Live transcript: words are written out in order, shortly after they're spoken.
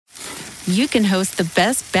you can host the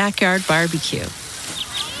best backyard barbecue.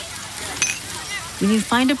 When you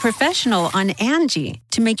find a professional on Angie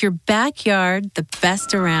to make your backyard the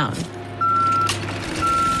best around.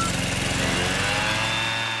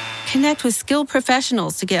 Connect with skilled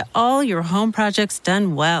professionals to get all your home projects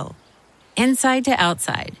done well. Inside to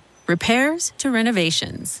outside, repairs to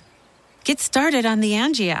renovations. Get started on the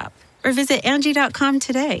Angie app or visit Angie.com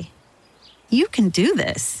today. You can do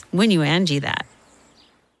this when you Angie that.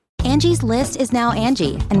 Angie's List is now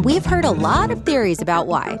Angie, and we've heard a lot of theories about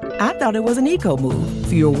why. I thought it was an eco move.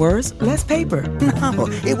 Fewer words, less paper. No,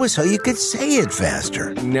 it was so you could say it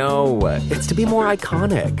faster. No, it's to be more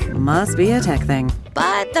iconic. Must be a tech thing.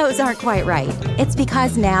 But those aren't quite right. It's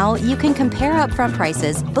because now you can compare upfront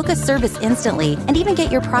prices, book a service instantly, and even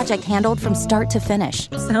get your project handled from start to finish.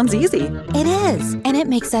 Sounds easy. It is, and it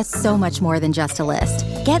makes us so much more than just a list.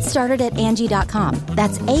 Get started at Angie.com.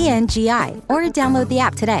 That's ANGI, or download the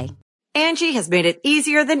app today. Angie has made it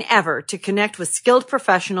easier than ever to connect with skilled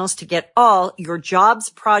professionals to get all your jobs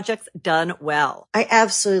projects done well. I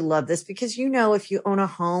absolutely love this because, if you own a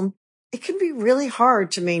home, it can be really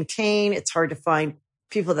hard to maintain. It's hard to find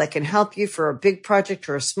people that can help you for a big project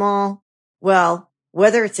or a small. Well,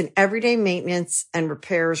 whether it's in everyday maintenance and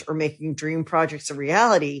repairs or making dream projects a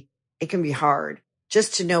reality, it can be hard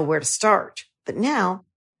just to know where to start. But now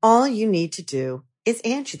all you need to do is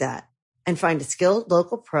Angie that and find a skilled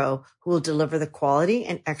local pro who will deliver the quality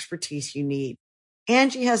and expertise you need.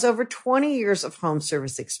 Angie has over 20 years of home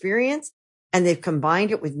service experience, and they've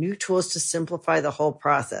combined it with new tools to simplify the whole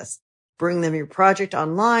process. Bring them your project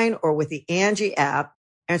online or with the Angie app,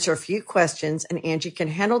 answer a few questions, and Angie can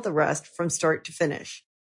handle the rest from start to finish.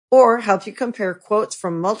 Or help you compare quotes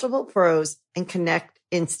from multiple pros and connect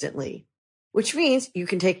instantly, which means you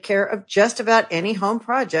can take care of just about any home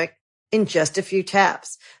project in just a few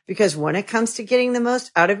taps. Because when it comes to getting the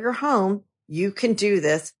most out of your home, you can do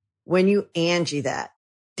this when you Angie that.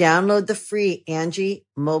 Download the free Angie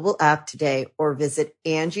mobile app today or visit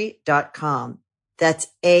Angie.com. That's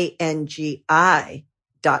ANGI.com.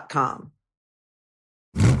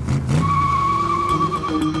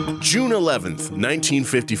 June 11th,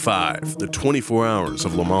 1955, the 24 Hours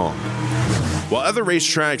of Le Mans. While other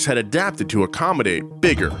racetracks had adapted to accommodate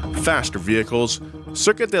bigger, faster vehicles,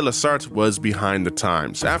 Circuit de la Sarthe was behind the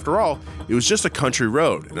times. After all, it was just a country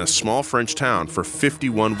road in a small French town for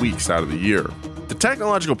 51 weeks out of the year. The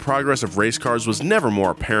technological progress of race cars was never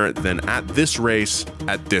more apparent than at this race,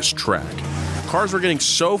 at this track. Cars were getting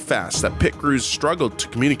so fast that pit crews struggled to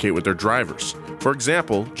communicate with their drivers. For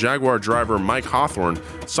example, Jaguar driver Mike Hawthorne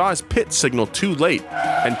saw his pit signal too late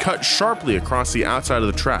and cut sharply across the outside of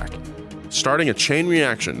the track, starting a chain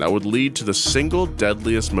reaction that would lead to the single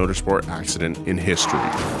deadliest motorsport accident in history.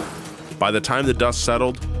 By the time the dust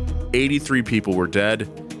settled, 83 people were dead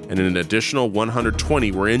and an additional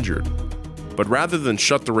 120 were injured. But rather than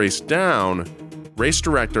shut the race down, race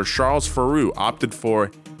director Charles Ferrari opted for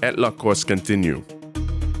 "Et la course continue."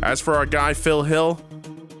 As for our guy Phil Hill,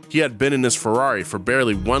 he had been in his Ferrari for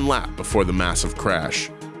barely one lap before the massive crash,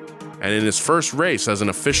 and in his first race as an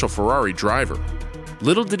official Ferrari driver.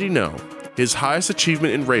 Little did he know, his highest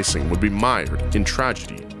achievement in racing would be mired in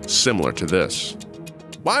tragedy similar to this.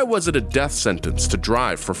 Why was it a death sentence to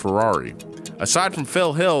drive for Ferrari? Aside from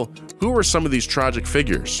Phil Hill, who were some of these tragic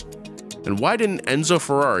figures? And why didn't Enzo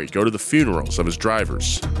Ferrari go to the funerals of his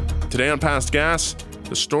drivers? Today on Past Gas,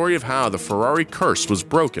 the story of how the Ferrari curse was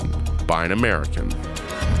broken by an American.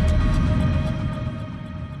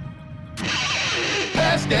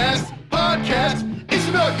 Past Gas Podcast. It's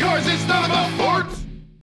about cars, it's not about sports.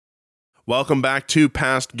 Welcome back to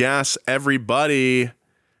Past Gas, everybody.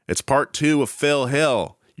 It's part 2 of Phil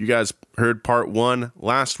Hill. You guys heard part 1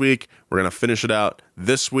 last week. We're going to finish it out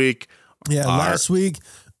this week. Yeah, last week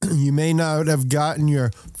you may not have gotten your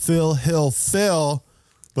Phil Hill fill,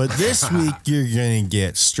 but this week you're going to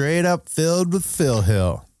get straight up filled with Phil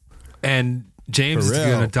Hill. And James is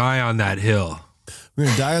going to die on that hill. We're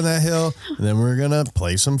going to die on that hill, and then we're going to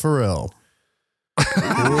play some Pharrell.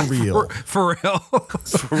 For real. For real?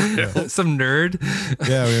 For real. Some nerd.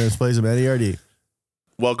 Yeah, we're going to play some NERD.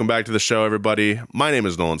 Welcome back to the show, everybody. My name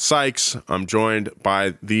is Nolan Sykes. I'm joined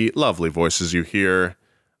by the lovely voices you hear.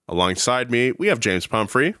 Alongside me, we have James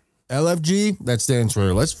Pumphrey. LFG, that stands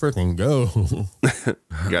for Let's Frickin' Go.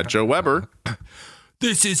 We got Joe Weber.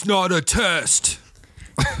 This is not a test.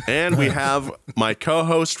 And we have my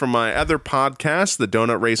co-host from my other podcast, The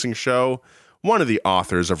Donut Racing Show, one of the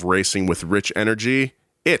authors of Racing with Rich Energy.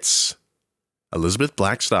 It's Elizabeth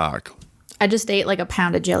Blackstock. I just ate like a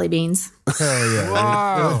pound of jelly beans. Hell yeah.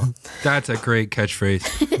 Wow. That's a great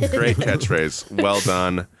catchphrase. Great catchphrase. Well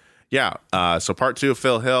done. Yeah, so part 2 of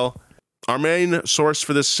Phil Hill. Our main source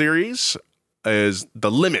for this series is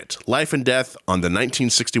The Limit, Life and Death on the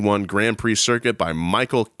 1961 Grand Prix Circuit by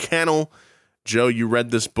Michael Cannell. Joe, you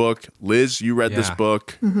read this book. Liz, you read this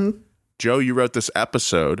book. Mm-hmm. Joe, you wrote this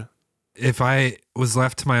episode. If I was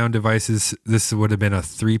left to my own devices, this would have been a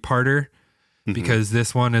 3-parter because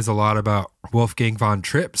this one is a lot about Wolfgang von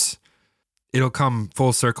Trips. It'll come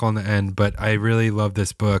full circle in the end, but I really love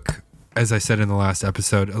this book. As I said in the last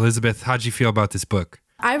episode, Elizabeth, how'd you feel about this book?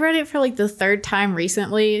 I read it for like the 3rd time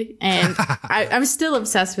recently, and I'm still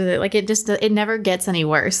obsessed with it. Like it never gets any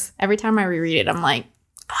worse. Every time I reread it, I'm like,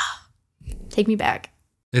 take me back.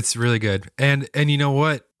 It's really good. And you know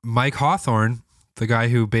what? Mike Hawthorne, the guy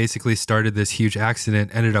who basically started this huge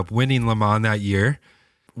accident, ended up winning Le Mans that year,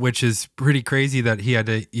 which is pretty crazy that he had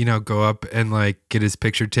to, go up and like get his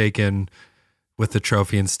picture taken with the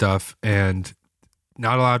trophy and stuff. And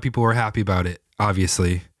not a lot of people were happy about it,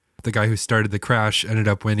 obviously. The guy who started the crash ended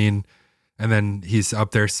up winning, and then he's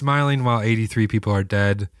up there smiling while 83 people are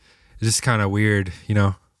dead. It's just kind of weird,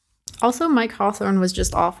 Also, Mike Hawthorne was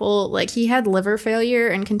just awful. Like, he had liver failure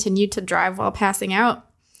and continued to drive while passing out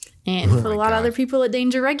and put a lot of other people at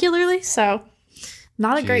danger regularly. So,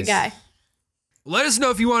 not a great guy. Let us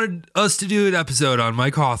know if you wanted us to do an episode on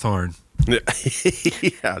Mike Hawthorne. Yeah,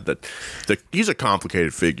 he's a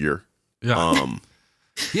complicated figure. Yeah.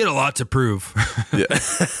 He had a lot to prove. Yeah.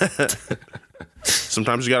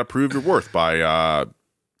 Sometimes you got to prove your worth by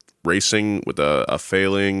racing with a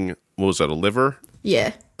failing, what was that, a liver?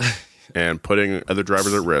 Yeah. And putting other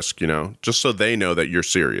drivers at risk, just so they know that you're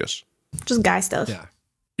serious. Just guy stuff. Yeah.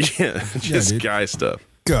 Yeah, just guy stuff.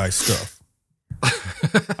 Guy stuff.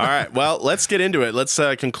 All right, well, let's get into it. Let's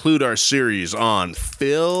conclude our series on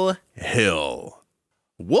Phil Hill.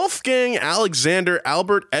 Wolfgang Alexander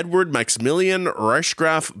Albert Edward Maximilian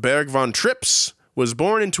Reichsgraf Berg von Trips was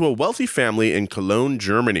born into a wealthy family in Cologne,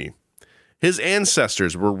 Germany. His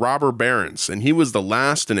ancestors were robber barons, and he was the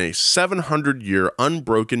last in a 700-year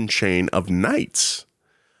unbroken chain of knights.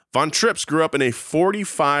 Von Trips grew up in a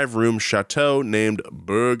 45-room chateau named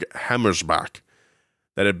Burg Hammersbach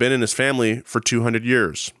that had been in his family for 200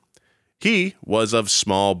 years. He was of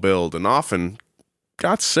small build and often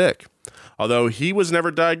got sick. Although he was never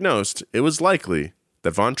diagnosed, it was likely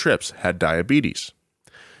that Von Trips had diabetes.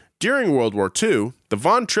 During World War II, the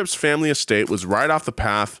Von Trips family estate was right off the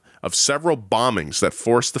path of several bombings that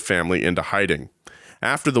forced the family into hiding.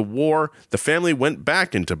 After the war, the family went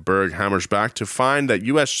back into Burg Hammersbach to find that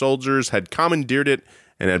U.S. soldiers had commandeered it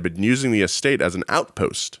and had been using the estate as an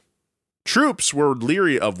outpost. Troops were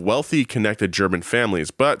leery of wealthy, connected German families,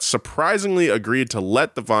 but surprisingly agreed to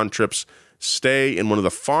let the Von Trips stay in one of the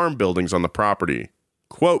farm buildings on the property.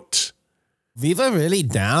 Quote, "We were really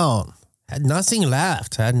down. Had nothing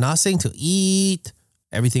left. Had nothing to eat.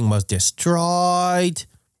 Everything was destroyed.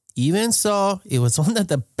 Even so, it was one of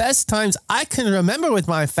the best times I can remember with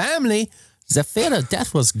my family. The fear of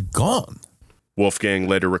death was gone." Wolfgang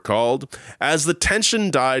later recalled, as the tension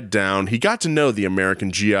died down, he got to know the American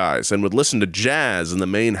GIs and would listen to jazz in the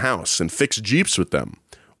main house and fix Jeeps with them.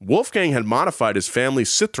 Wolfgang had modified his family's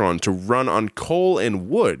Citroen to run on coal and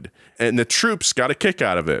wood, and the troops got a kick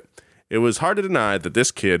out of it. It was hard to deny that this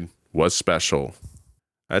kid was special.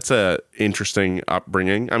 That's a interesting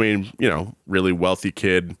upbringing. I mean, really wealthy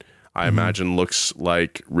kid. I imagine looks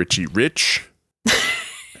like Richie Rich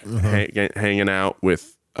hanging out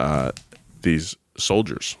with these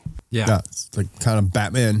soldiers. Yeah. It's like kind of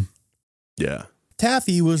Batman. Yeah.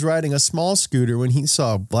 Taffy was riding a small scooter when he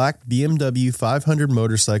saw a black BMW 500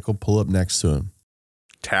 motorcycle pull up next to him.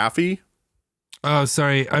 Taffy? Oh,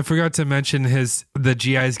 sorry. I forgot to mention the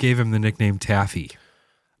GIs gave him the nickname Taffy.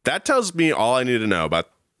 That tells me all I need to know about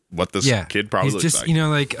what this kid probably looks just, like.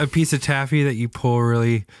 like a piece of taffy that you pull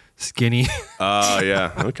really skinny. Oh,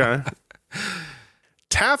 yeah. Okay.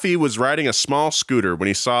 Taffy was riding a small scooter when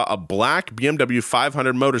he saw a black BMW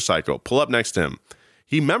 500 motorcycle pull up next to him.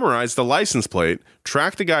 He memorized the license plate,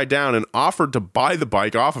 tracked the guy down, and offered to buy the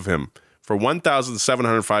bike off of him for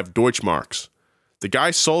 1,705 Deutschmarks. The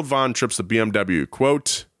guy sold Von Trips the BMW.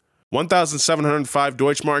 Quote, 1,705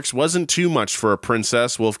 Deutschmarks wasn't too much for a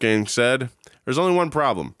princess, Wolfgang said. There's only one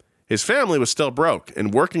problem. His family was still broke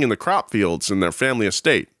and working in the crop fields in their family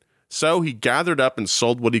estate. So he gathered up and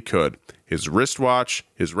sold what he could. His wristwatch,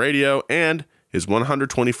 his radio, and his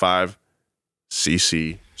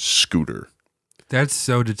 125cc scooter. That's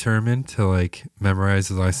so determined to memorize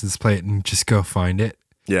the license plate and just go find it.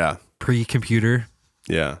 Yeah. Pre-computer.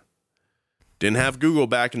 Yeah. Didn't have Google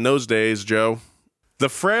back in those days, Joe. The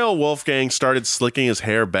frail Wolfgang started slicking his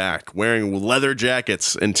hair back, wearing leather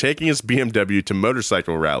jackets, and taking his BMW to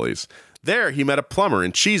motorcycle rallies. There, he met a plumber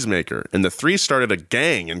and cheesemaker, and the three started a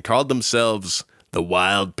gang and called themselves the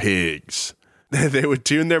Wild Pigs. They would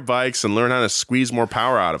tune their bikes and learn how to squeeze more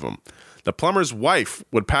power out of them. The plumber's wife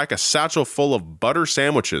would pack a satchel full of butter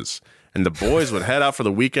sandwiches, and the boys would head out for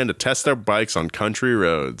the weekend to test their bikes on country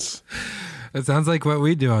roads. That sounds like what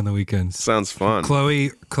we do on the weekends. Sounds fun.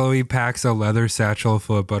 Chloe packs a leather satchel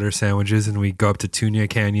full of butter sandwiches, and we go up to Tunia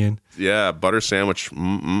Canyon. Yeah, butter sandwich.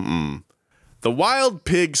 The Wild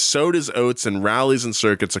Pig sowed his oats in rallies and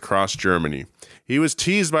circuits across Germany. He was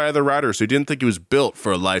teased by other riders who didn't think he was built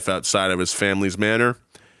for a life outside of his family's manor.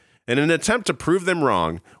 In an attempt to prove them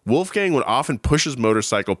wrong, Wolfgang would often push his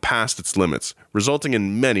motorcycle past its limits, resulting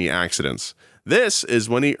in many accidents. This is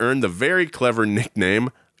when he earned the very clever nickname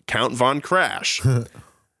Count Von Crash.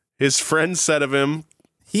 His friends said of him,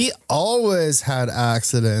 "He always had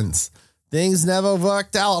accidents. Things never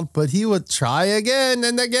worked out, but he would try again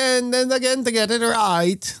and again and again to get it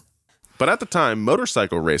right." But at the time,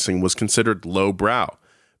 motorcycle racing was considered lowbrow.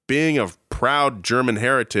 Being of proud German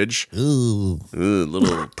heritage, a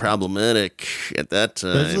little problematic at that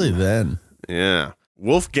time. Especially then. Yeah.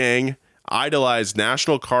 Wolfgang idolized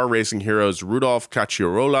national car racing heroes Rudolf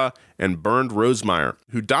Cacciarola and Bernd Rosemeyer,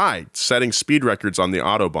 who died setting speed records on the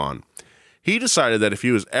Autobahn. He decided that if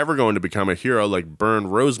he was ever going to become a hero like Bernd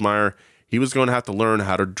Rosemeyer, he was going to have to learn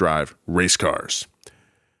how to drive race cars.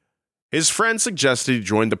 His friend suggested he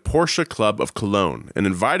join the Porsche Club of Cologne and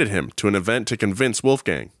invited him to an event to convince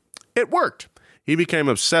Wolfgang. It worked. He became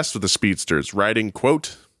obsessed with the speedsters, writing,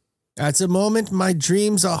 quote, "At the moment, my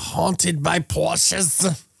dreams are haunted by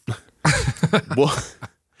Porsches."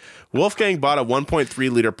 Wolfgang bought a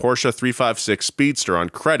 1.3-liter Porsche 356 Speedster on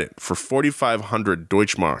credit for 4,500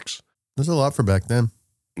 Deutschmarks. That's a lot for back then.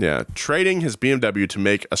 Yeah, trading his BMW to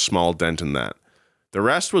make a small dent in that. The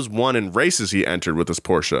rest was won in races he entered with his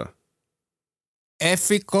Porsche.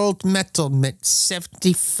 Every gold medal met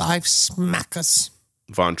 75 smackers,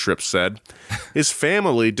 Von Tripp said. His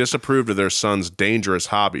family disapproved of their son's dangerous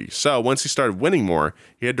hobby, so once he started winning more,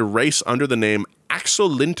 he had to race under the name Axel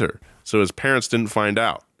Linter, so his parents didn't find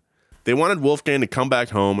out. They wanted Wolfgang to come back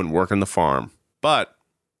home and work on the farm. But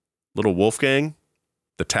little Wolfgang,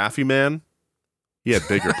 the taffy man, he had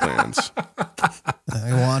bigger plans.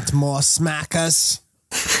 I want more smackers.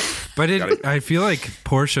 But I feel like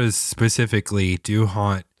Porsches specifically do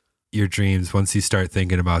haunt your dreams once you start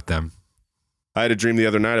thinking about them. I had a dream the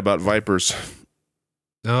other night about vipers.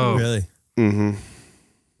 Oh, really? Mm-hmm.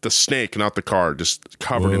 The snake, not the car, just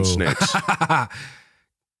covered in snakes. I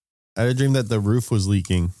had a dream that the roof was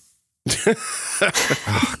leaking.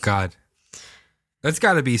 Oh, God. That's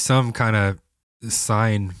got to be some kind of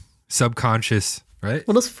sign, subconscious, right?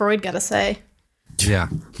 What does Freud got to say? Yeah.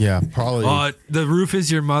 Yeah, probably. The roof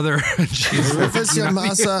is your mother. The roof is your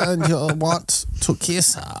mother and you want to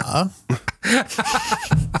kiss her.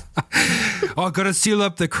 Oh, I'm going to seal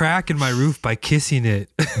up the crack in my roof by kissing it.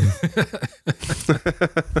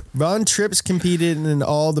 Von Trips competed in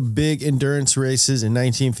all the big endurance races in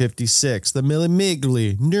 1956, the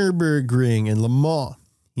Millimigli, Nürburgring, and Le Mans.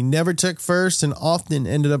 He never took first and often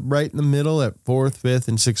ended up right in the middle at 4th, 5th,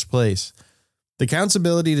 and 6th place. The Count's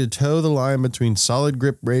ability to toe the line between solid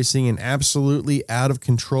grip racing and absolutely out of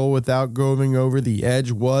control without going over the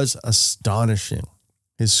edge was astonishing.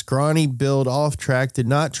 His scrawny build off track did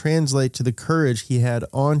not translate to the courage he had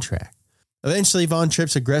on track. Eventually, Von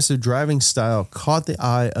Tripp's aggressive driving style caught the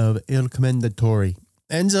eye of Il Commendatore.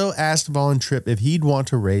 Enzo asked Von Tripp if he'd want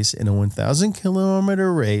to race in a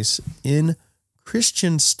 1,000-kilometer race in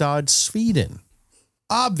Kristianstad, Sweden.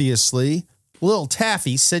 Obviously, Lil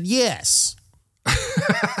Taffy said yes.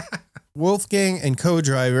 Wolfgang and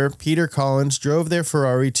co-driver Peter Collins drove their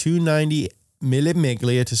Ferrari 290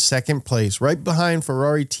 Millimiglia to second place, right behind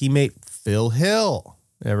Ferrari teammate Phil Hill.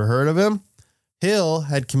 Ever heard of him? Hill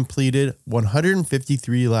had completed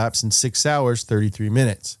 153 laps in 6 hours, 33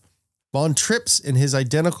 minutes. Von Trips in his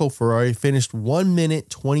identical Ferrari finished 1 minute,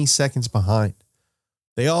 20 seconds behind.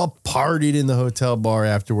 They all partied in the hotel bar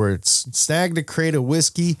afterwards, snagged a crate of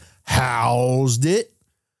whiskey, housed it,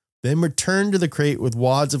 then returned to the crate with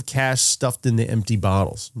wads of cash stuffed into empty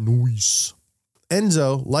bottles. Nice.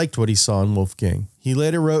 Enzo liked what he saw in Wolfgang. He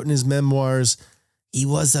later wrote in his memoirs, "He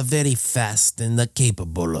was a very fast and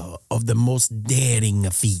capable of the most daring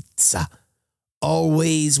feats.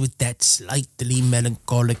 Always with that slightly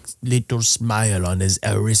melancholic little smile on his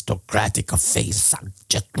aristocratic face. I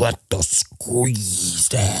just want to squeeze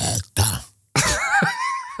that."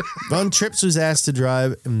 Von Trips was asked to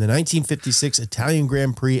drive in the 1956 Italian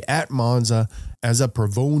Grand Prix at Monza as a pro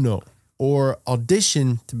bono, or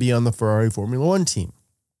audition to be on the Ferrari Formula One team.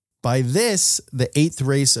 By this, the 8th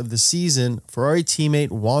race of the season, Ferrari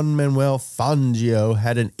teammate Juan Manuel Fangio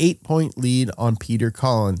had an 8-point lead on Peter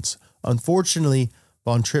Collins. Unfortunately,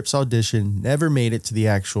 Von Tripp's audition never made it to the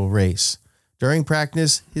actual race. During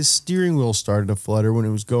practice, his steering wheel started to flutter when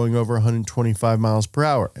it was going over 125 miles per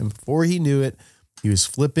hour, and before he knew it, he was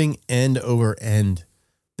flipping end over end.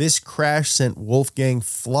 This crash sent Wolfgang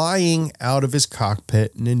flying out of his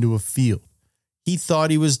cockpit and into a field. He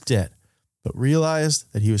thought he was dead, but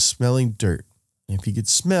realized that he was smelling dirt. And if he could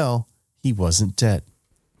smell, he wasn't dead.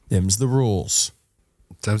 Them's the rules.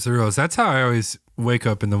 Them's the rules. That's how I always wake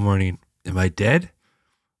up in the morning. Am I dead?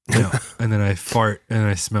 No. And then I fart and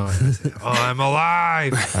I smell it. I say, oh, I'm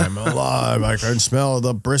alive. I'm alive. I can smell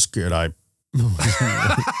the brisket. All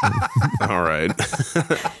right.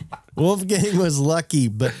 Wolfgang was lucky,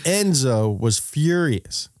 but Enzo was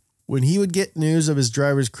furious. When he would get news of his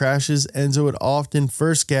driver's crashes, Enzo would often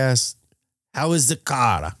first guess, how is the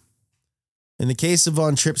car? In the case of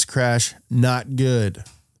Von Tripp's crash, not good.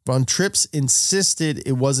 Von Tripp's insisted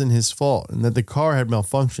it wasn't his fault and that the car had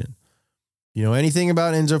malfunctioned. You know anything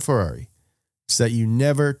about Enzo Ferrari? It's that you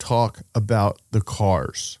never talk about the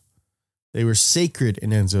cars. They were sacred in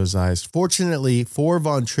Enzo's eyes. Fortunately for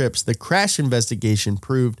Von Tripp's, the crash investigation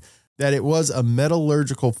proved that it was a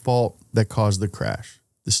metallurgical fault that caused the crash.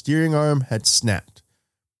 The steering arm had snapped,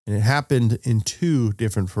 and it happened in 2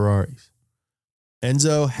 different Ferraris.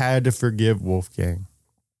 Enzo had to forgive Wolfgang.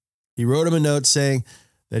 He wrote him a note saying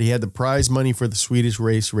that he had the prize money for the Swedish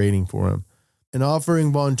race waiting for him and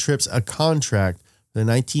offering Von Tripp's a contract for the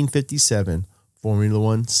 1957 Formula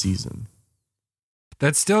One season.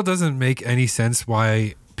 That still doesn't make any sense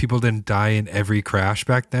why people didn't die in every crash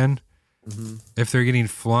back then. Mm-hmm. If they're getting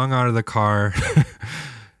flung out of the car.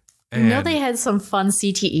 They had some fun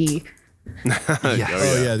CTE. Yes.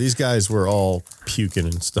 Oh, yeah. These guys were all puking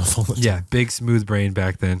and stuff all the time. Yeah, big smooth brain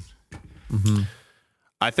back then. Mm-hmm.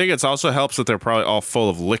 I think it also helps that they're probably all full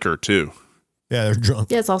of liquor, too. Yeah, they're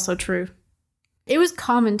drunk. Yeah, it's also true. It was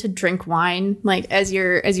common to drink wine, like, as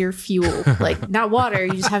your fuel. Like, not water,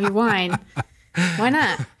 you just have your wine. Why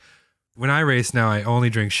not? When I race now, I only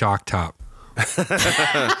drink Shock Top.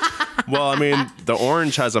 Well, I mean, the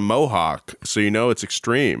orange has a mohawk, so you know it's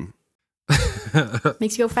extreme.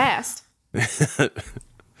 Makes you go fast.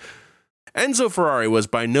 Enzo Ferrari was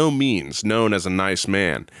by no means known as a nice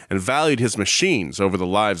man and valued his machines over the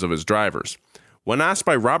lives of his drivers. When asked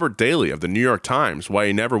by Robert Daly of the New York Times why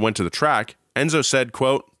he never went to the track, Enzo said,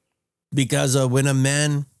 quote, because when a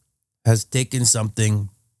man has taken something,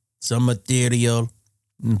 some material,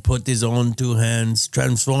 and put his own 2 hands,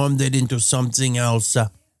 transformed it into something else,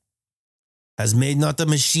 has made not a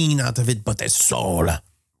machine out of it, but a soul,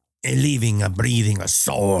 a living, a breathing, a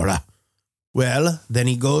soul. Well, then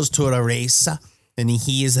he goes to a race, and he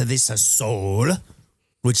hears this soul,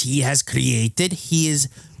 which he has created. He is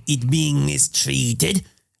it being mistreated.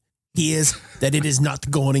 He is that it is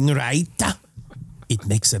not going right. It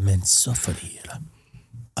makes a man suffer here.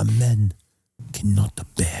 A man cannot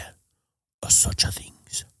bear such a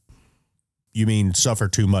things. You mean suffer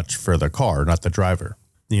too much for the car, not the driver?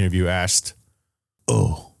 The interview asked.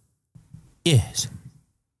 Oh, yes.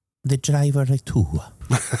 The driver too.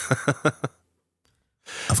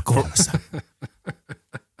 Of course.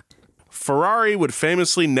 Ferrari would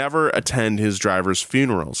famously never attend his drivers'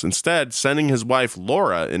 funerals, instead sending his wife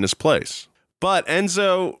Laura in his place. But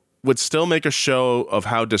Enzo would still make a show of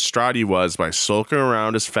how distraught he was by sulking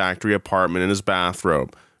around his factory apartment in his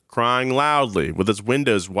bathrobe, crying loudly with his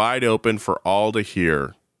windows wide open for all to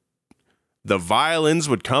hear. The violins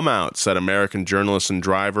would come out, said American journalist and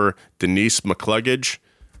driver Denise McCluggage.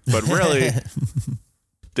 But really,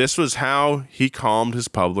 this was how he calmed his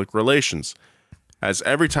public relations. As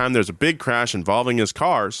every time there's a big crash involving his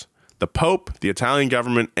cars, the Pope, the Italian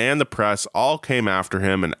government, and the press all came after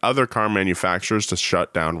him and other car manufacturers to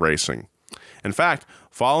shut down racing. In fact,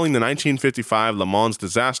 following the 1955 Le Mans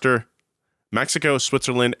disaster, Mexico,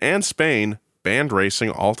 Switzerland, and Spain banned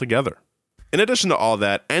racing altogether. In addition to all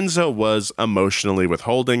that, Enzo was emotionally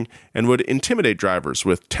withholding and would intimidate drivers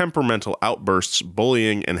with temperamental outbursts,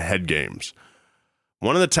 bullying, and head games.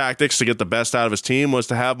 One of the tactics to get the best out of his team was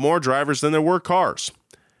to have more drivers than there were cars.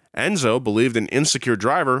 Enzo believed an insecure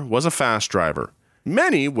driver was a fast driver.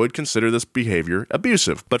 Many would consider this behavior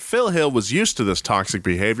abusive, but Phil Hill was used to this toxic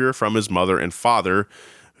behavior from his mother and father,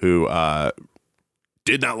 who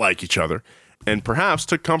did not like each other, and perhaps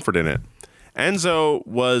took comfort in it. Enzo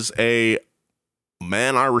was a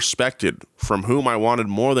man I respected, from whom I wanted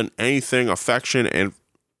more than anything affection, and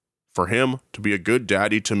for him to be a good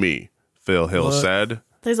daddy to me, Phil Hill said.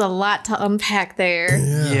 There's a lot to unpack there.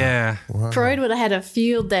 Yeah. Wow. Freud would have had a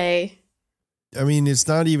field day. I mean, it's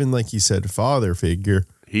not even like he said father figure.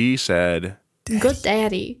 He said, good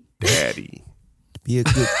daddy. Daddy. Be a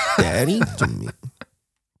good daddy to me.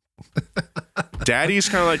 Daddy is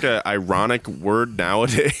kind of like an ironic word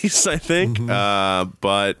nowadays, I think.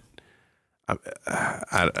 But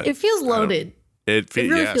it feels loaded. It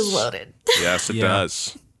really feels loaded. Yes, it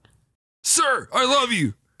does. Sir, I love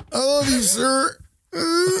you. I love you, sir.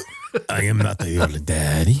 I am not your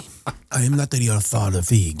daddy. I am not your father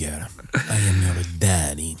figure. I am your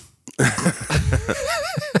daddy.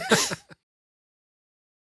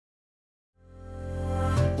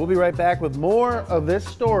 We'll be right back with more of this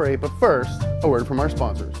story, but first, a word from our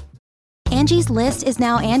sponsors. Angie's List is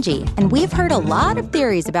now Angie, and we've heard a lot of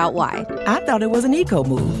theories about why. I thought it was an eco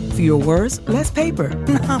move. Fewer words, less paper.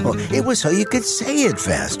 No, it was so you could say it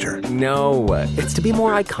faster. No, it's to be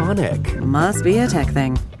more iconic. Must be a tech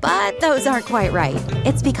thing. But those aren't quite right.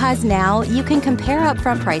 It's because now you can compare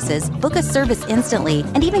upfront prices, book a service instantly,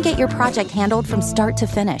 and even get your project handled from start to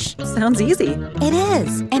finish. Sounds easy. It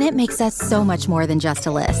is, and it makes us so much more than just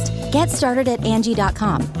a list. Get started at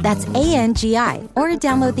Angie.com. That's ANGI, or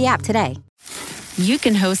download the app today. You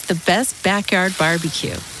can host the best backyard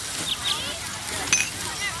barbecue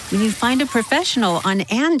when you find a professional on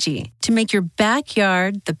Angie to make your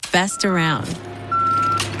backyard the best around.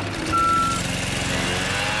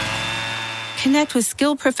 Connect with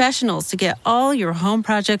skilled professionals to get all your home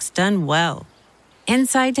projects done well.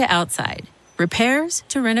 Inside to outside, repairs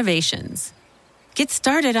to renovations. Get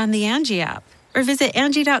started on the Angie app or visit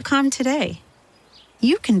Angie.com today.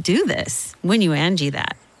 You can do this when you Angie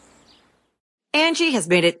that. Angie has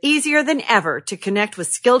made it easier than ever to connect with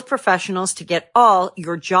skilled professionals to get all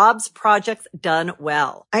your jobs projects done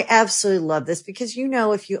well. I absolutely love this because,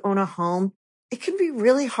 if you own a home, it can be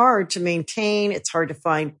really hard to maintain. It's hard to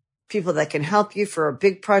find people that can help you for a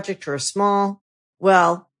big project or a small.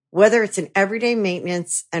 Well, whether it's in everyday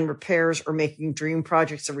maintenance and repairs or making dream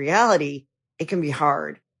projects a reality, it can be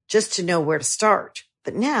hard just to know where to start.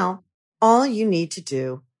 But now all you need to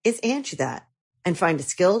do is Angie that and find a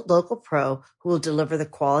skilled local pro who will deliver the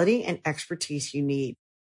quality and expertise you need.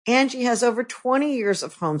 Angie has over 20 years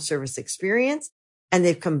of home service experience, and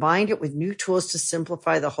they've combined it with new tools to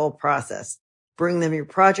simplify the whole process. Bring them your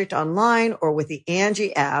project online or with the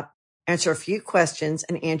Angie app, answer a few questions,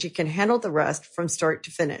 and Angie can handle the rest from start to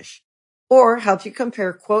finish. Or help you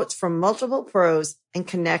compare quotes from multiple pros and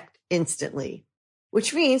connect instantly,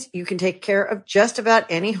 which means you can take care of just about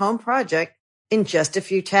any home project in just a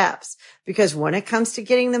few taps. Because when it comes to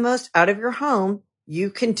getting the most out of your home, you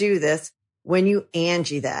can do this when you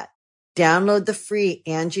Angie that. Download the free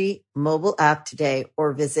Angie mobile app today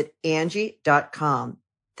or visit Angie.com.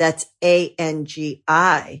 That's ANGI.com.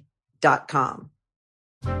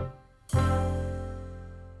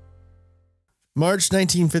 March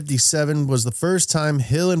 1957 was the first time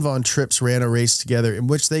Hill and Von Trips ran a race together in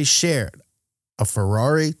which they shared a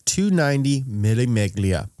Ferrari 290 Mille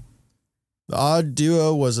Miglia. The odd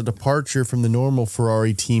duo was a departure from the normal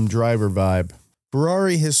Ferrari team driver vibe.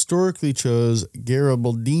 Ferrari historically chose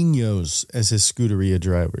Garibaldinios as his Scuderia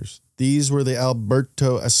drivers. These were the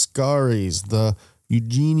Alberto Ascaris, the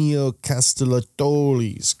Eugenio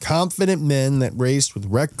Castellatolis, confident men that raced with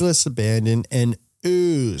reckless abandon and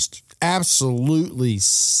oozed, absolutely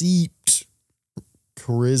seeped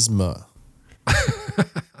charisma.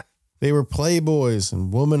 They were playboys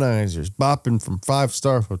and womanizers, bopping from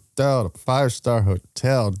 5-star hotel to 5-star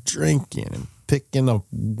hotel, drinking and picking up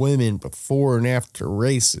women before and after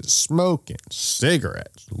races, smoking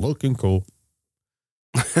cigarettes, looking cool.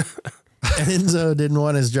 Enzo didn't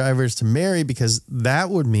want his drivers to marry because that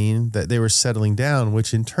would mean that they were settling down,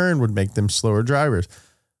 which in turn would make them slower drivers.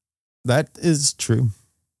 That is true.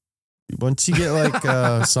 Once you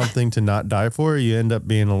get something to not die for, you end up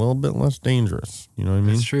being a little bit less dangerous. You know what I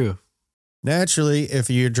mean? That's true. Naturally, if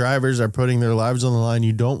your drivers are putting their lives on the line,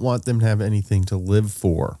 you don't want them to have anything to live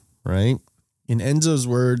for, right? In Enzo's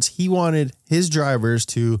words, he wanted his drivers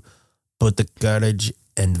to put the courage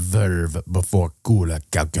and verve before cooler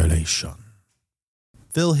calculation.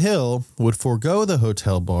 Phil Hill would forego the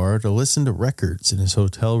hotel bar to listen to records in his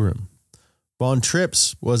hotel room. Von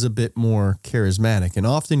Trips was a bit more charismatic and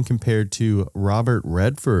often compared to Robert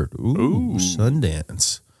Redford. Ooh.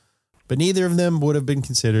 Sundance. But neither of them would have been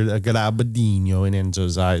considered a Garibaldino in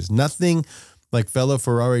Enzo's eyes. Nothing like fellow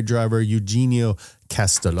Ferrari driver Eugenio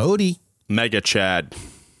Castellotti. Mega Chad.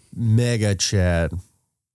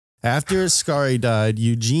 After Ascari died,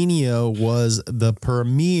 Eugenio was the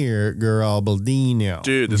premier Garibaldino.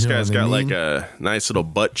 Dude, this guy's got like a nice little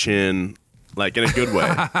butt chin, like in a good way.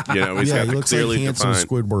 He's got he the looks clearly like handsome defined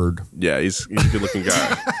Squidward. Yeah, he's a good looking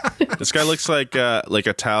guy. This guy looks like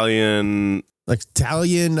Italian Like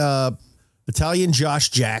Italian Josh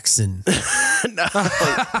Jackson.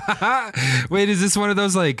 Wait, is this one of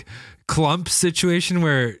those like clump situation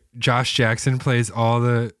where Josh Jackson plays all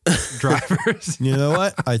the drivers? You know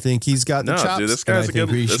what? I think he's got the chops. Dude, this guy's a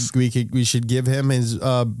good. We should give him his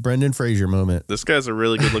Brendan Fraser moment. This guy's a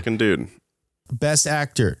really good looking dude. Best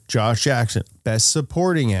actor, Josh Jackson. Best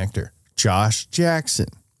supporting actor, Josh Jackson.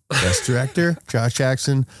 Best director, Josh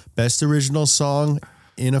Jackson. Best original song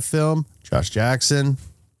in a film, Josh Jackson.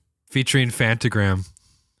 Featuring Fantagram.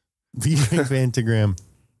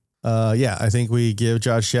 Yeah, I think we give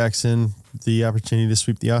Josh Jackson the opportunity to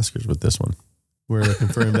sweep the Oscars with this one. We're looking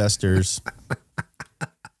for investors.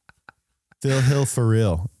 Phil Hill for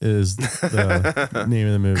Real is the name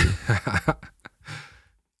of the movie.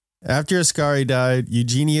 After Ascari died,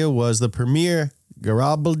 Eugenio was the premier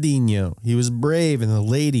Garibaldino. He was brave and the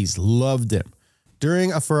ladies loved him.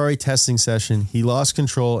 During a Ferrari testing session, he lost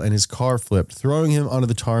control and his car flipped, throwing him onto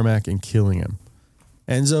the tarmac and killing him.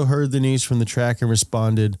 Enzo heard the news from the track and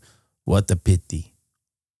responded, "What a pity.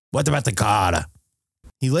 What about the car?"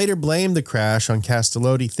 He later blamed the crash on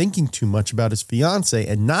Castellotti, thinking too much about his fiancée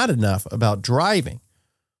and not enough about driving.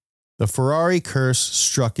 The Ferrari curse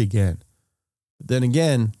struck again. But then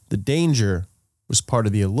again, the danger was part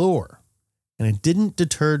of the allure, and it didn't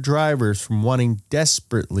deter drivers from wanting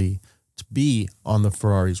desperately to be on the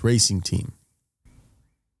Ferrari's racing team.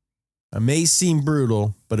 It may seem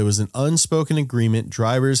brutal, but it was an unspoken agreement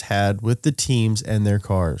drivers had with the teams and their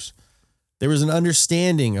cars. There was an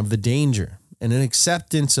understanding of the danger and an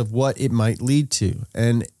acceptance of what it might lead to,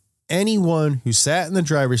 and anyone who sat in the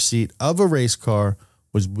driver's seat of a race car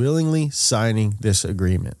was willingly signing this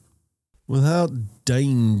agreement. Without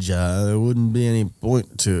danger, there wouldn't be any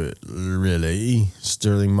point to it, really,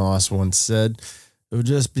 Sterling Moss once said. It would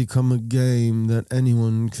just become a game that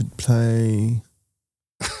anyone could play.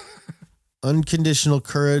 Unconditional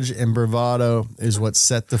courage and bravado is what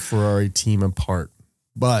set the Ferrari team apart,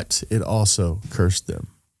 but it also cursed them.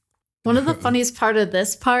 One of the funniest part of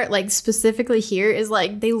this part, like specifically here, is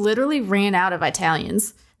like they literally ran out of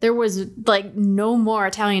Italians. There was like no more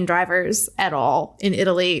Italian drivers at all in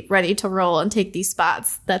Italy ready to roll and take these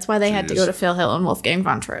spots. That's why they had to go to Phil Hill and Wolfgang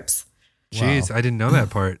von Trips. Jeez, wow. I didn't know that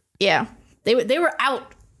part. Yeah, they were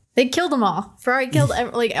out. They killed them all. Ferrari killed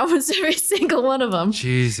like almost every single one of them.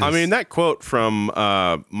 Jesus. I mean, that quote from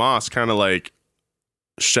Moss kind of like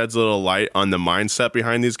sheds a little light on the mindset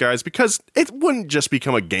behind these guys, because it wouldn't just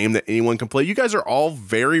become a game that anyone can play. You guys are all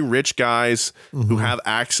very rich guys who have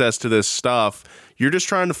access to this stuff. You're just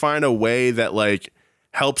trying to find a way that like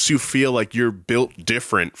helps you feel like you're built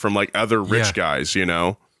different from like other rich guys, you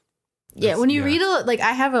know? Yeah, when you read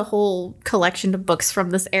I have a whole collection of books from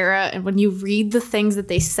this era, and when you read the things that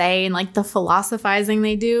they say and like the philosophizing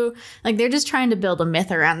they do, like they're just trying to build a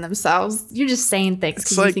myth around themselves. You're just saying things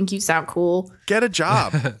because you think you sound cool. Get a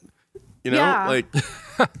job. You know, like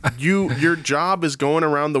your job is going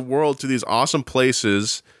around the world to these awesome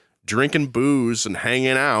places, drinking booze and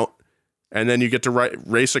hanging out, and then you get to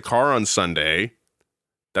race a car on Sunday.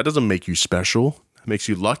 That doesn't make you special. It makes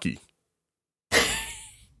you lucky.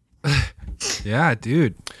 Yeah,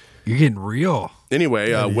 dude, you're getting real.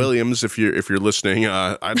 Anyway, Williams, if you're listening,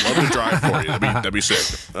 I'd love to drive for you. That'd be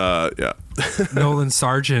sick. Yeah, Nolan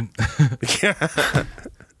Sargent. Yeah.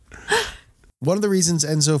 One of the reasons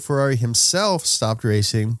Enzo Ferrari himself stopped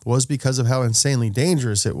racing was because of how insanely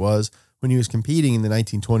dangerous it was when he was competing in the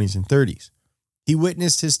 1920s and 30s. He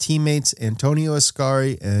witnessed his teammates Antonio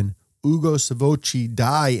Ascari and Ugo Savocci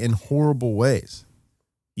die in horrible ways.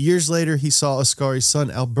 Years later, he saw Ascari's son,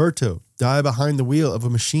 Alberto, die behind the wheel of a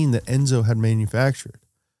machine that Enzo had manufactured.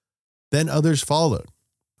 Then others followed.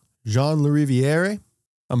 Jean Lariviere,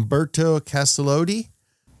 Umberto Castellotti,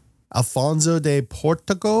 Alfonso de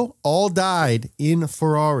Portago all died in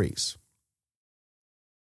Ferraris.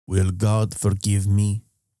 Will God forgive me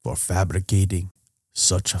for fabricating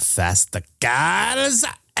such a fast cars?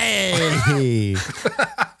 Hey!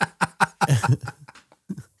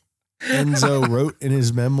 Enzo wrote in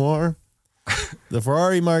his memoir, the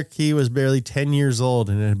Ferrari Marquis was barely 10 years old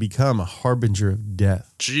and had become a harbinger of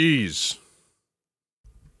death. Jeez.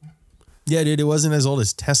 Yeah, dude, it wasn't as old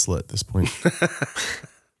as Tesla at this point.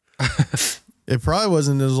 It probably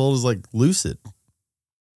wasn't as old as like Lucid.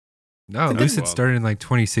 No, Lucid started in like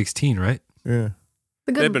 2016, right? Yeah.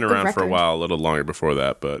 They've been around for a while, a little longer before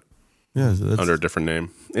that, but under a different name.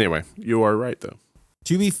 Anyway, you are right, though.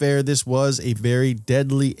 To be fair, this was a very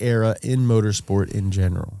deadly era in motorsport in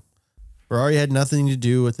general. Ferrari had nothing to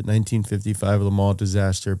do with the 1955 Le Mans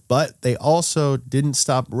disaster, but they also didn't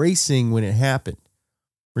stop racing when it happened.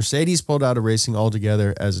 Mercedes pulled out of racing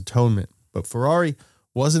altogether as atonement, but Ferrari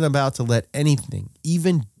wasn't about to let anything,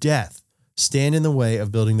 even death, stand in the way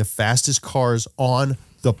of building the fastest cars on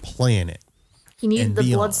the planet. He needed the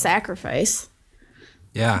beyond. blood sacrifice.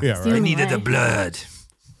 Yeah. I needed the blood.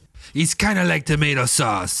 It's kind of like tomato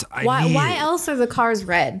sauce. Why else are the cars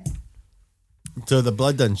red? So the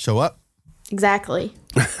blood doesn't show up? Exactly.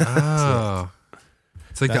 Oh.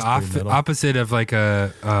 It's like the opposite of like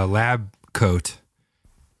a lab coat.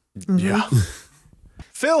 Yeah.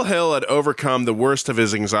 Phil Hill had overcome the worst of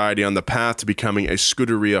his anxiety on the path to becoming a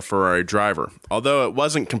Scuderia Ferrari driver, although it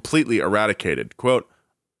wasn't completely eradicated. Quote,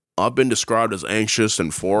 I've been described as anxious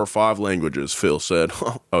in 4 or 5 languages, Phil said.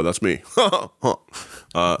 Oh, that's me.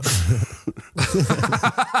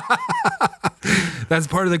 That's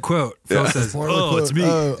part of the quote. Phil says, it's me.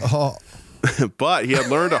 But he had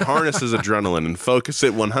learned to harness his adrenaline and focus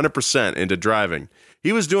it 100% into driving.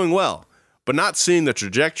 He was doing well, but not seeing the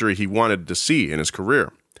trajectory he wanted to see in his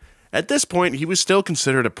career. At this point, he was still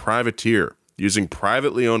considered a privateer, using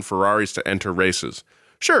privately owned Ferraris to enter races.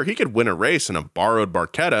 Sure, he could win a race in a borrowed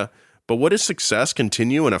Barchetta, but would his success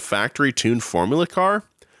continue in a factory-tuned formula car?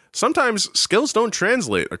 Sometimes skills don't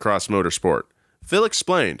translate across motorsport. Phil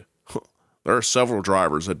explained, there are several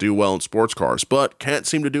drivers that do well in sports cars, but can't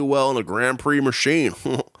seem to do well in a Grand Prix machine.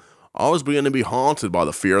 I was beginning to be haunted by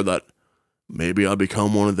the fear that maybe I'd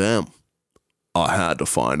become one of them. I had to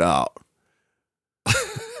find out.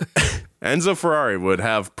 Enzo Ferrari would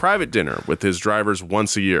have private dinner with his drivers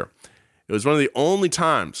once a year. It was one of the only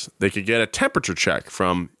times they could get a temperature check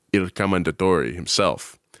from Il Commendatore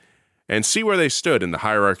himself and see where they stood in the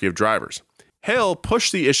hierarchy of drivers. Hill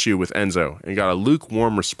pushed the issue with Enzo and got a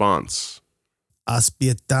lukewarm response.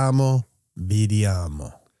 Aspettiamo,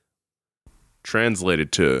 vediamo.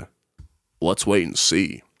 Translated to, let's wait and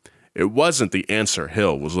see. It wasn't the answer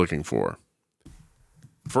Hill was looking for.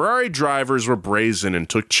 Ferrari drivers were brazen and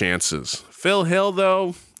took chances. Phil Hill,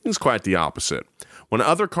 though, was quite the opposite. When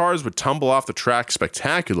other cars would tumble off the track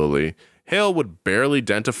spectacularly, Hill would barely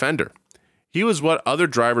dent a fender. He was what other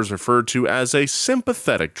drivers referred to as a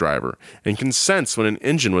sympathetic driver and can sense when an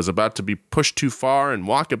engine was about to be pushed too far and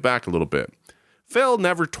walk it back a little bit. Phil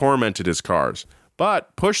never tormented his cars,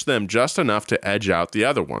 but pushed them just enough to edge out the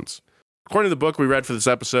other ones. According to the book we read for this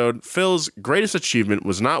episode, Phil's greatest achievement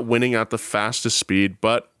was not winning at the fastest speed,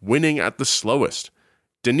 but winning at the slowest.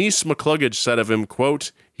 Denise McCluggage said of him,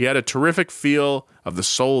 quote, he had a terrific feel of the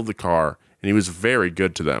soul of the car, and he was very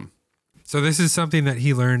good to them. So this is something that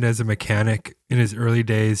he learned as a mechanic in his early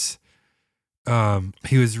days.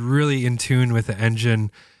 He was really in tune with the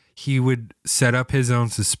engine. He would set up his own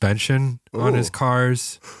suspension on his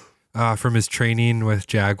cars from his training with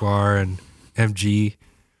Jaguar and MG.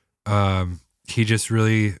 He just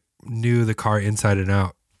really knew the car inside and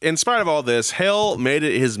out. In spite of all this, Hill made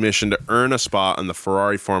it his mission to earn a spot on the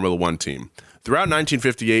Ferrari Formula One team. Throughout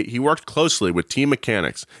 1958, he worked closely with team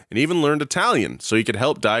mechanics and even learned Italian so he could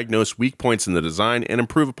help diagnose weak points in the design and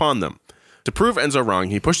improve upon them. To prove Enzo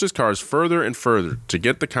wrong, he pushed his cars further and further to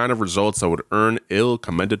get the kind of results that would earn Il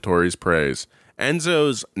Commendatore's praise.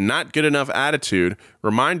 Enzo's not good enough attitude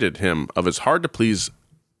reminded him of his hard-to-please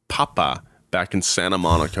papa back in Santa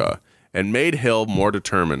Monica and made Hill more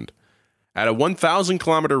determined. At a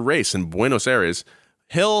 1,000-kilometer race in Buenos Aires,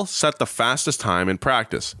 Hill set the fastest time in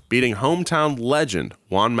practice, beating hometown legend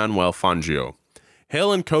Juan Manuel Fangio.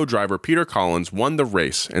 Hill and co-driver Peter Collins won the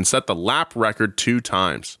race and set the lap record 2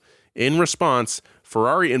 times. In response,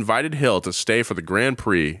 Ferrari invited Hill to stay for the Grand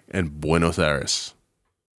Prix in Buenos Aires.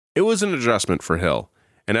 It was an adjustment for Hill,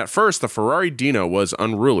 and at first the Ferrari Dino was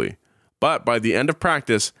unruly, but by the end of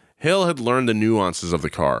practice, Hill had learned the nuances of the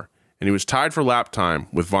car, and he was tied for lap time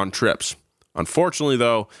with Von Trips. Unfortunately,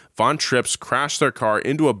 though, Von Trips crashed their car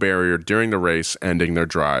into a barrier during the race, ending their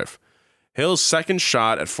drive. Hill's second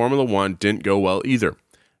shot at Formula One didn't go well either.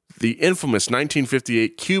 The infamous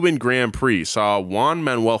 1958 Cuban Grand Prix saw Juan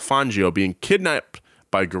Manuel Fangio being kidnapped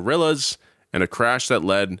by guerrillas and a crash that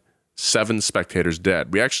led 7 spectators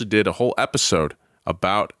dead. We actually did a whole episode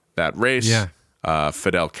about that race. Yeah.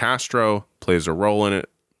 Fidel Castro plays a role in it.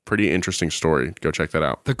 Pretty interesting story. Go check that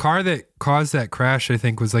out. The car that caused that crash, I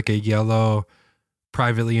think, was like a yellow,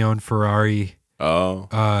 privately owned Ferrari. Oh.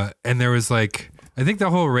 And there was like, I think the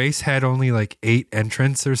whole race had only like 8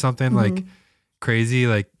 entrants or something, like crazy.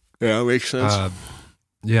 Like, yeah, makes sense.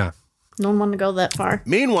 Yeah. No one wanted to go that far.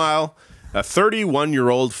 Meanwhile, a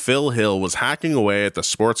 31-year-old Phil Hill was hacking away at the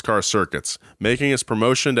sports car circuits, making his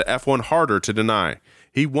promotion to F1 harder to deny.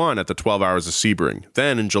 He won at the 12 Hours of Sebring.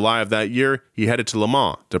 Then, in July of that year, he headed to Le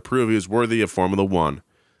Mans to prove he was worthy of Formula One.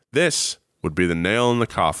 This would be the nail in the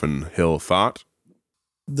coffin, Hill thought.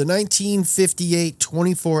 The 1958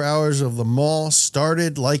 24 Hours of Le Mans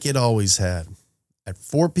started like it always had. At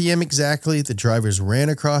 4 p.m. exactly, the drivers ran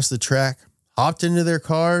across the track, hopped into their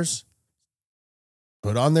cars,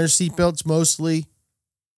 put on their seatbelts mostly,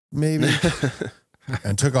 maybe,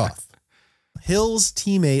 and took off. Hill's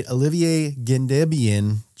teammate Olivier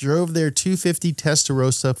Gendebien drove their 250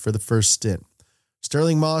 Testarossa for the first stint.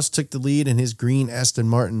 Sterling Moss took the lead in his green Aston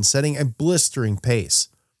Martin, setting a blistering pace.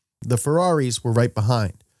 The Ferraris were right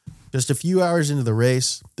behind. Just a few hours into the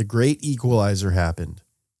race, the great equalizer happened.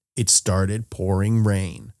 It started pouring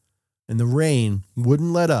rain, and the rain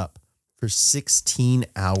wouldn't let up for 16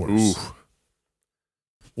 hours. Ooh.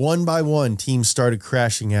 One by one, teams started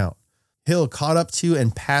crashing out. Hill caught up to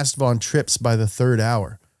and passed Von Trips by the third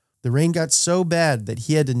hour. The rain got so bad that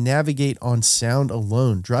he had to navigate on sound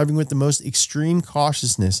alone, driving with the most extreme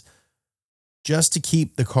cautiousness just to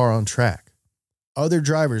keep the car on track. Other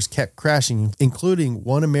drivers kept crashing, including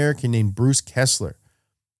one American named Bruce Kessler.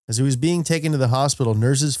 As he was being taken to the hospital,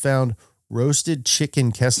 nurses found roasted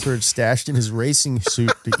chicken Kessler had stashed in his racing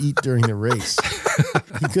suit to eat during the race.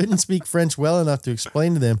 He couldn't speak French well enough to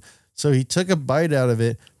explain to them, so he took a bite out of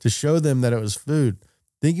it to show them that it was food.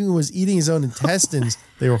 Thinking he was eating his own intestines,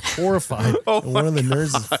 they were horrified, and one of the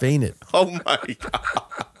nurses fainted. Oh my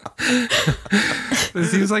God.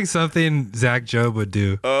 This seems like something Zach Job would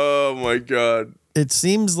do. Oh my God. It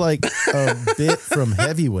seems like a bit from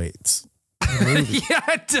Heavyweights. Yeah,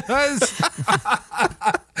 it does.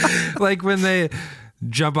 Like when they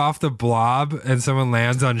jump off the blob and someone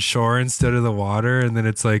lands on shore instead of the water, and then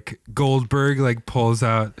it's like Goldberg like pulls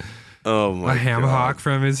out a ham hock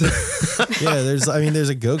from his. Yeah, there's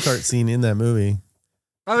a go-kart scene in that movie.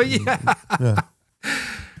 Oh yeah.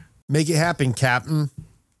 Make it happen, Captain.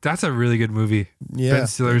 That's a really good movie. Yeah, Ben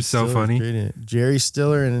Stiller's so funny. Jerry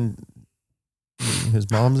Stiller and his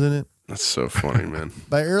mom's in it. That's so funny, man.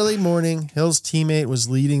 By early morning, Hill's teammate was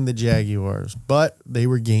leading the Jaguars, but they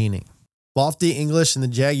were gaining. Lofty English and the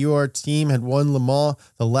Jaguar team had won Le Mans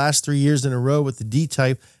the last 3 years in a row with the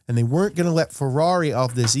D-Type, and they weren't going to let Ferrari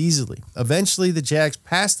off this easily. Eventually, the Jags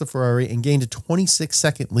passed the Ferrari and gained a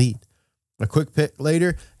 26-second lead. A quick pit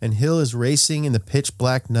later, and Hill is racing in the pitch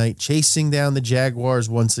black night, chasing down the Jaguars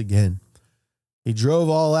once again. He drove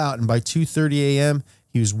all out, and by 2:30 a.m.,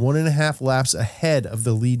 he was 1.5 laps ahead of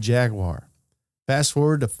the lead Jaguar. Fast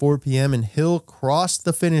forward to 4 p.m. and Hill crossed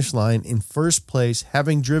the finish line in first place,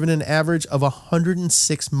 having driven an average of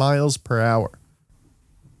 106 miles per hour.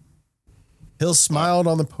 Hill smiled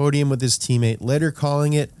on the podium with his teammate, later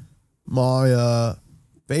calling it my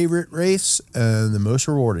favorite race and the most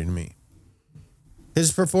rewarding to me.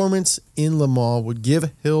 His performance in Le Mans would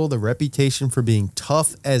give Hill the reputation for being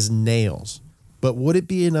tough as nails, but would it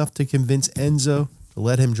be enough to convince Enzo to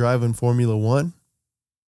let him drive in Formula One?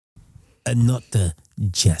 Not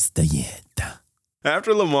just yet.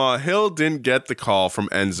 After Le Mans, Hill didn't get the call from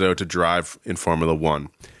Enzo to drive in Formula One.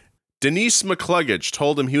 Denise McCluggage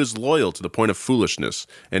told him he was loyal to the point of foolishness,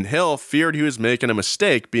 and Hill feared he was making a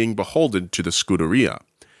mistake being beholden to the Scuderia.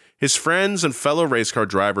 His friends and fellow race car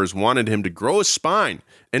drivers wanted him to grow a spine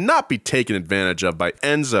and not be taken advantage of by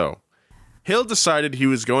Enzo. Hill decided he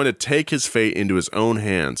was going to take his fate into his own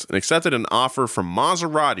hands and accepted an offer from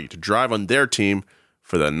Maserati to drive on their team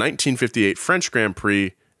for the 1958 French Grand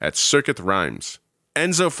Prix at Circuit Reims.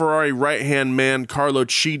 Enzo Ferrari right-hand man Carlo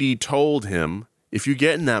Chidi told him, "If you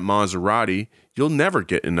get in that Maserati, you'll never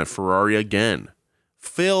get in a Ferrari again."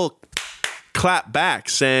 Phil clapped back,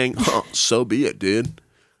 saying, "Oh, so be it, dude."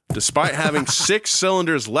 Despite having 6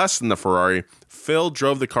 cylinders less than the Ferrari, Phil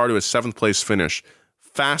drove the car to a 7th place finish,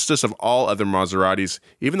 fastest of all other Maseratis,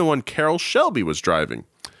 even the one Carroll Shelby was driving.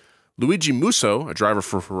 Luigi Musso, a driver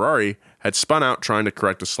for Ferrari, had spun out trying to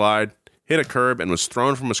correct a slide, hit a curb, and was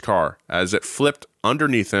thrown from his car. As it flipped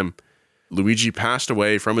underneath him, Luigi passed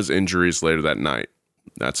away from his injuries later that night.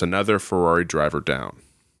 That's another Ferrari driver down.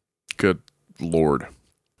 Good Lord.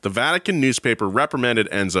 The Vatican newspaper reprimanded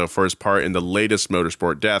Enzo for his part in the latest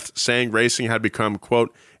motorsport death, saying racing had become,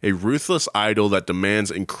 quote, a ruthless idol that demands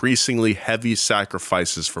increasingly heavy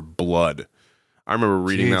sacrifices for blood. I remember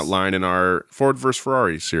reading that line in our Ford vs.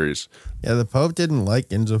 Ferrari series. Yeah, the Pope didn't like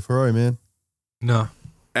Enzo Ferrari, man. No.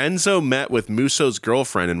 Enzo met with Musso's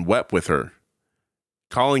girlfriend and wept with her,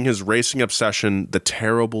 calling his racing obsession the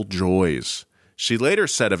terrible joys. She later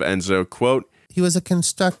said of Enzo, quote, he was a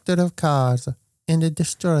constructor of cars and a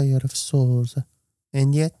destroyer of souls.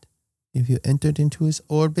 And yet, if you entered into his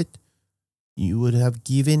orbit, you would have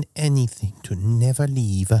given anything to never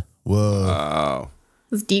leave. Whoa. Wow.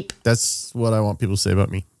 It's deep. That's what I want people to say about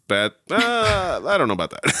me. I don't know about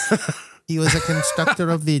that. He was a constructor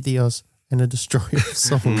of videos and a destroyer of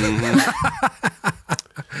souls.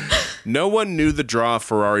 No one knew the draw of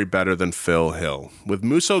Ferrari better than Phil Hill. With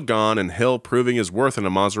Musso gone and Hill proving his worth in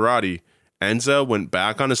a Maserati, Enzo went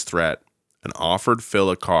back on his threat and offered Phil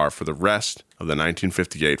a car for the rest of the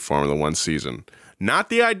 1958 Formula One season. Not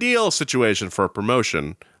the ideal situation for a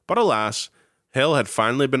promotion, but alas, Hill had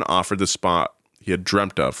finally been offered the spot he had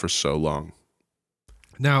dreamt of for so long.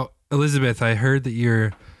 Now, Elizabeth, I heard that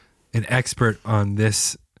you're an expert on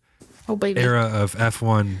this era of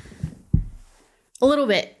F1. A little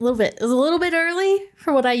bit. It was a little bit early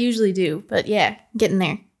for what I usually do, but yeah, getting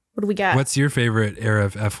there. What do we got? What's your favorite era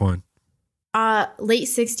of F1? Late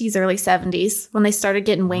 60s, early 70s, when they started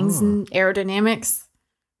getting wings and aerodynamics.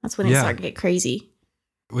 That's when it started to get crazy.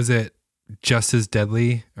 Was it just as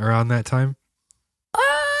deadly around that time?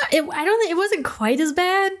 It wasn't quite as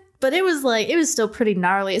bad, but it was still pretty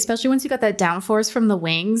gnarly, especially once you got that downforce from the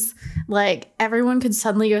wings. Like, everyone could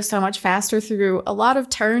suddenly go so much faster through a lot of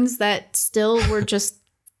turns that still were just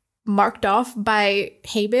marked off by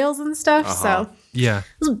hay bales and stuff. So yeah,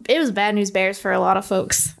 it was bad news bears for a lot of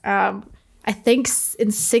folks. I think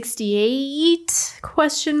in 68,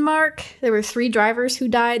 there were 3 drivers who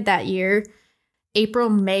died that year. April,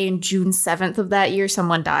 May, and June 7th of that year,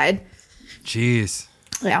 someone died. Jeez.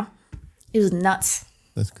 Yeah. It was nuts.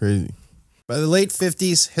 That's crazy. By the late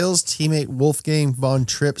 50s, Hill's teammate Wolfgang von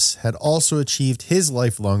Trips had also achieved his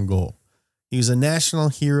lifelong goal. He was a national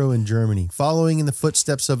hero in Germany, following in the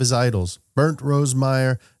footsteps of his idols, Bernd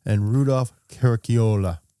Rosemeyer and Rudolf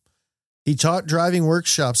Caracciola. He taught driving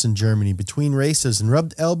workshops in Germany between races and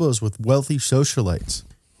rubbed elbows with wealthy socialites.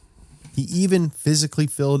 He even physically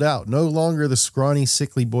filled out, no longer the scrawny,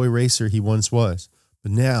 sickly boy racer he once was,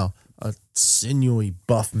 but now a sinewy,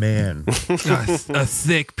 buff man. a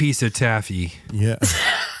thick piece of taffy. Yeah.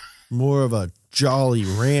 More of a jolly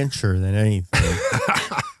rancher than anything.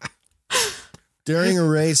 During a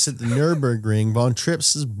race at the Nürburgring, Von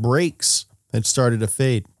Trips' brakes had started to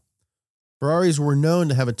fade. Ferraris were known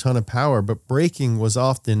to have a ton of power, but braking was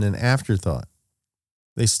often an afterthought.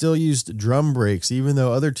 They still used drum brakes, even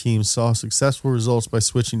though other teams saw successful results by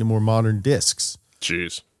switching to more modern discs.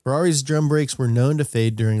 Jeez. Ferrari's drum brakes were known to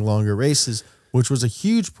fade during longer races, which was a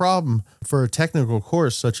huge problem for a technical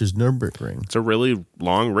course such as Nürburgring. It's a really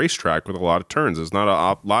long racetrack with a lot of turns. There's not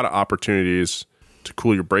a lot of opportunities to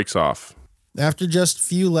cool your brakes off. After just a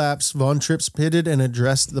few laps, Von Trips pitted and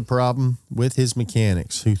addressed the problem with his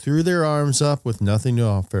mechanics, who threw their arms up with nothing to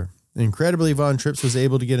offer. Incredibly, Von Trips was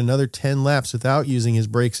able to get another 10 laps without using his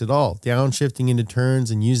brakes at all, downshifting into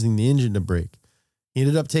turns and using the engine to brake. He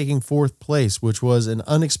ended up taking 4th place, which was an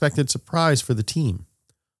unexpected surprise for the team.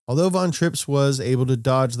 Although Von Trips was able to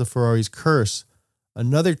dodge the Ferrari's curse,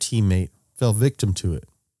 another teammate fell victim to it.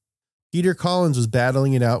 Peter Collins was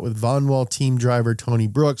battling it out with Von Wall team driver Tony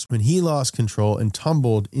Brooks when he lost control and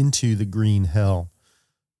tumbled into the green hell.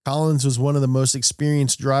 Collins was one of the most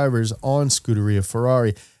experienced drivers on Scuderia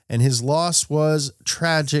Ferrari, and his loss was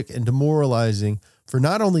tragic and demoralizing for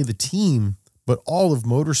not only the team, but all of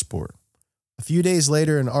motorsport. A few days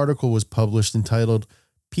later, an article was published entitled,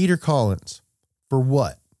 "Peter Collins, for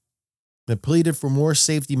What?" that pleaded for more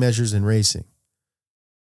safety measures in racing.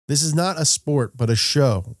 This is not a sport, but a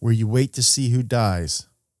show where you wait to see who dies.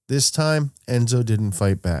 This time, Enzo didn't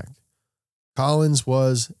fight back. Collins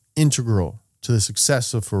was integral to the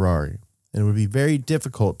success of Ferrari, and it would be very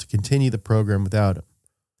difficult to continue the program without him.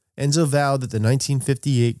 Enzo vowed that the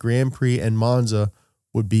 1958 Grand Prix and Monza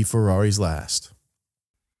would be Ferrari's last.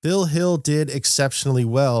 Phil Hill did exceptionally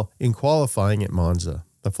well in qualifying at Monza.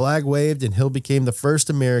 The flag waved and Hill became the first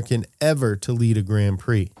American ever to lead a Grand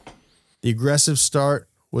Prix. The aggressive start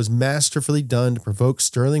was masterfully done to provoke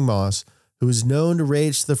Sterling Moss, who was known to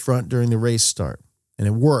rage to the front during the race start, and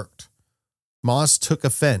it worked. Moss took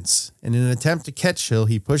offense, and in an attempt to catch Hill,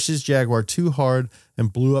 he pushed his Jaguar too hard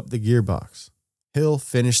and blew up the gearbox. Hill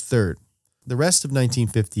finished 3rd. The rest of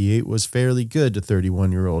 1958 was fairly good to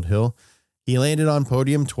 31-year-old Hill. He landed on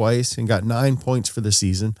podium twice and got 9 points for the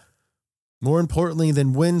season. More importantly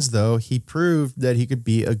than wins, though, he proved that he could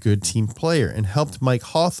be a good team player and helped Mike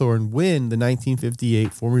Hawthorne win the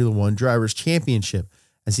 1958 Formula One Drivers' Championship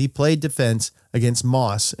as he played defense against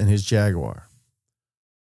Moss and his Jaguar.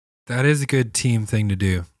 That is a good team thing to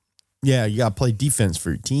do. Yeah, you got to play defense for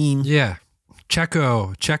your team. Yeah.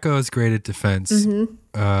 Checo is great at defense,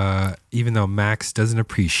 even though Max doesn't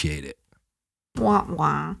appreciate it. Wah,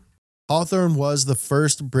 wah. Hawthorne was the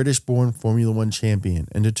first British-born Formula One champion,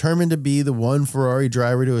 and determined to be the one Ferrari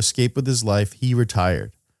driver to escape with his life, he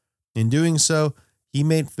retired. In doing so, he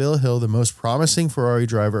made Phil Hill the most promising Ferrari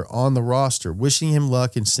driver on the roster, wishing him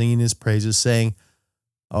luck and singing his praises, saying,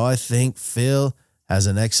 "Oh, I think Phil has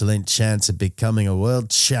an excellent chance of becoming a world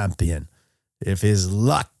champion if his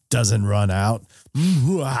luck doesn't run out.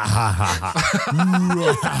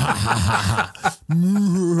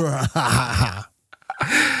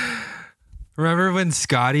 Remember when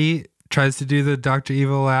Scotty tries to do the Dr.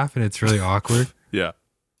 Evil laugh and it's really awkward? Yeah.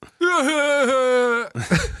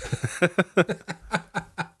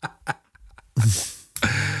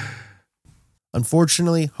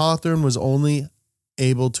 Unfortunately, Hawthorne was only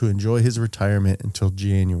able to enjoy his retirement until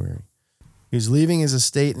January. He was leaving his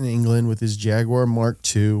estate in England with his Jaguar Mark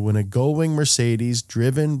II when a Gullwing Mercedes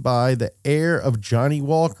driven by the heir of Johnny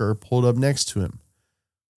Walker pulled up next to him.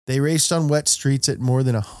 They raced on wet streets at more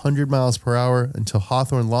than 100 miles per hour until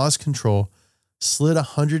Hawthorne lost control, slid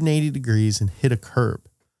 180 degrees, and hit a curb.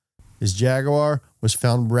 His Jaguar was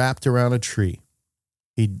found wrapped around a tree.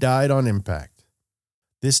 He died on impact.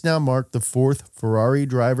 This now marked the fourth Ferrari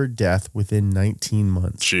driver death within 19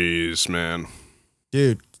 months. Jeez, man.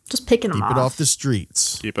 Dude. Just picking them off. Keep it off the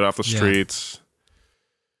streets. Keep it off the streets.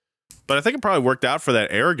 But I think it probably worked out for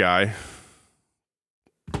that air guy.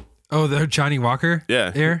 Oh, the Johnny Walker?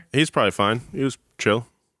 Yeah. Air? He's probably fine. He was chill.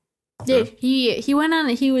 Yeah, he went on.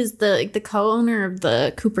 He was the co-owner of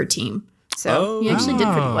the Cooper team, so he actually did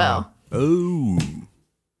pretty well. Oh.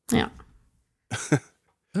 Yeah.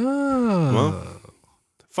 Well,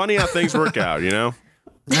 funny how things work out, you know?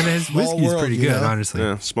 And his whiskey's pretty good, honestly.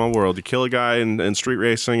 Yeah, small world. You kill a guy in street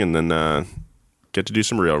racing and then get to do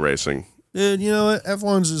some real racing. Dude, you know what?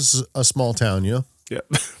 F1's is a small town, you know? Yep.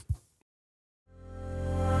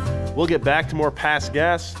 We'll get back to more past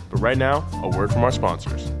gas, but right now, a word from our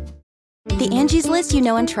sponsors. The Angie's List you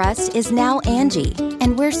know and trust is now Angie,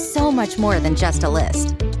 and we're so much more than just a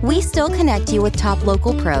list. We still connect you with top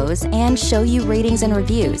local pros and show you ratings and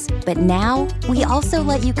reviews, but now we also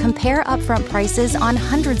let you compare upfront prices on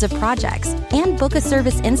hundreds of projects and book a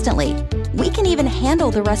service instantly. We can even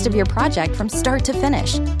handle the rest of your project from start to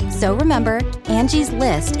finish. So remember, Angie's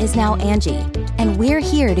List is now Angie, and we're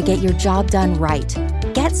here to get your job done right.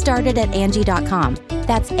 Get started at Angie.com.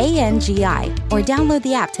 That's ANGI, or download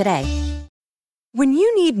the app today. When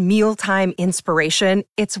you need mealtime inspiration,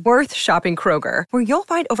 it's worth shopping Kroger, where you'll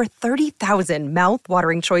find over 30,000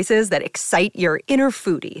 mouth-watering choices that excite your inner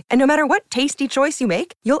foodie. And no matter what tasty choice you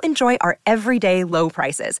make, you'll enjoy our everyday low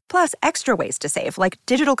prices, plus extra ways to save, like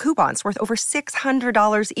digital coupons worth over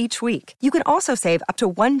 $600 each week. You can also save up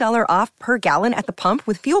to $1 off per gallon at the pump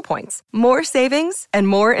with fuel points. More savings and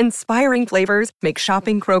more inspiring flavors make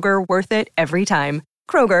shopping Kroger worth it every time.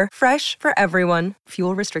 Kroger, fresh for everyone.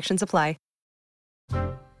 Fuel restrictions apply.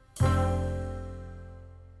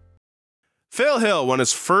 Phil Hill won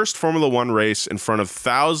his first Formula One race in front of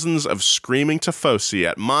thousands of screaming Tifosi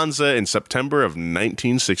at Monza in September of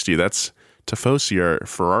 1960. That's Tifosi are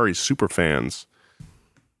Ferrari superfans.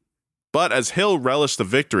 But as Hill relished the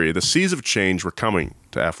victory, the seas of change were coming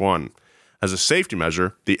to F1. As a safety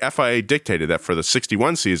measure, the FIA dictated that for the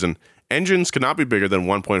 61 season, engines could not be bigger than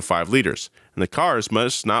 1.5 liters, and the cars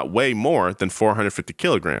must not weigh more than 450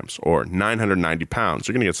 kilograms, or 990 pounds.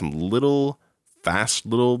 You're going to get some fast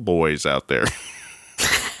little boys out there.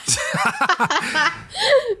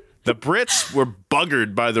 The Brits were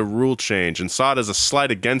buggered by the rule change and saw it as a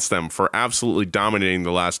slight against them for absolutely dominating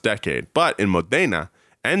the last decade. But in Modena,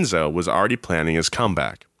 Enzo was already planning his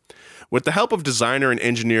comeback. With the help of designer and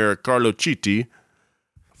engineer Carlo Citti,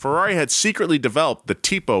 Ferrari had secretly developed the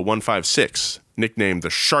Tipo 156, nicknamed the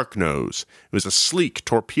Shark Nose. It was a sleek,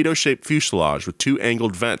 torpedo-shaped fuselage with two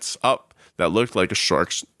angled vents up that looked like a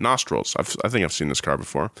shark's nostrils. I think I've seen this car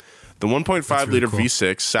before. The 1.5-liter cool.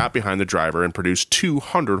 V6 sat behind the driver and produced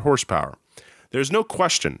 200 horsepower. There's no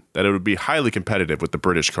question that it would be highly competitive with the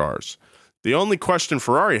British cars. The only question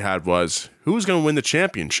Ferrari had was, who was going to win the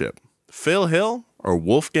championship? Phil Hill or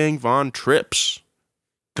Wolfgang von Trips?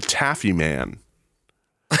 The Taffy Man.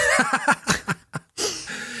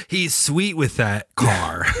 He's sweet with that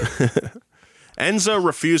car. Enzo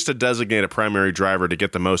refused to designate a primary driver to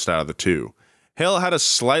get the most out of the two. Hill had a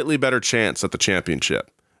slightly better chance at the championship.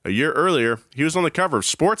 A year earlier, he was on the cover of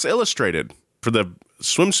Sports Illustrated for the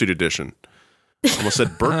swimsuit edition. Almost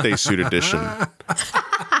said birthday suit edition.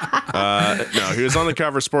 No, he was on the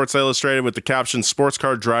cover of Sports Illustrated with the caption, Sports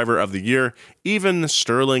Car Driver of the Year. Even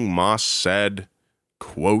Sterling Moss said,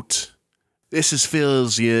 quote, "This is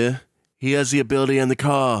Phil's year. He has the ability in the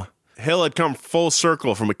car." Hill had come full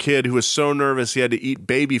circle from a kid who was so nervous he had to eat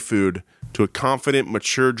baby food to a confident,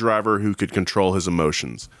 mature driver who could control his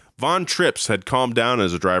emotions. Von Trips had calmed down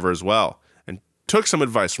as a driver as well and took some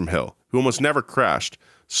advice from Hill, who almost never crashed.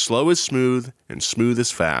 Slow is smooth and smooth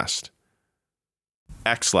is fast.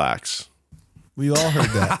 X-Lax. We all heard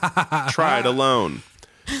that. Try it alone.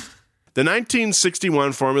 The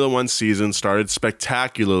 1961 Formula One season started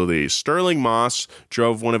spectacularly. Stirling Moss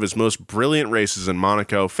drove one of his most brilliant races in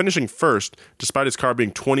Monaco, finishing first despite his car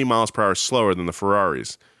being 20 miles per hour slower than the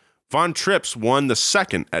Ferraris. Von Trips won the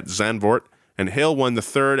second at Zandvoort, and Hill won the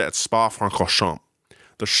third at Spa-Francorchamps.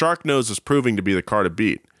 The Shark Nose was proving to be the car to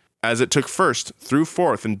beat, as it took first through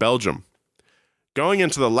fourth in Belgium. Going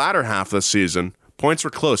into the latter half of the season, points were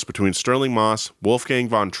close between Stirling Moss, Wolfgang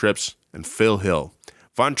Von Trips, and Phil Hill.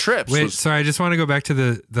 Von Trips I just want to go back to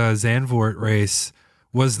the Zandvoort race.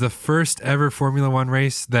 Was the first ever Formula One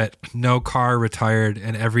race that no car retired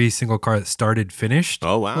and every single car that started finished.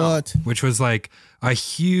 Oh, wow. What? Which was like a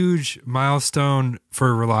huge milestone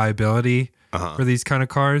for reliability for these kind of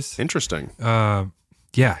cars. Interesting.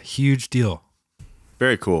 Yeah, huge deal.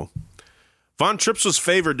 Very cool. Von Trips was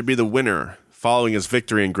favored to be the winner following his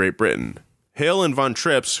victory in Great Britain. Hill and Von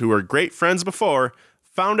Trips, who were great friends before,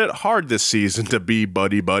 found it hard this season to be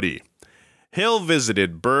buddy-buddy. Hill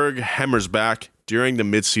visited Berg Hemmersbach during the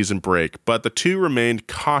mid-season break, but the two remained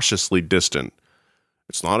cautiously distant.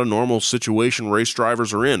 It's not a normal situation race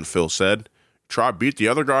drivers are in, Phil said. Try to beat the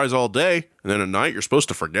other guys all day, and then at night you're supposed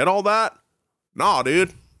to forget all that? Nah,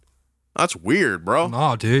 dude. That's weird, bro.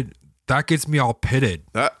 Nah, dude. That gets me all pitted.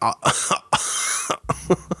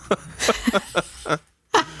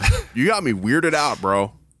 You got me weirded out,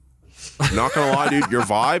 bro. Not gonna lie, dude.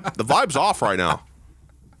 The vibe's off right now.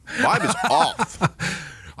 Vibe is off.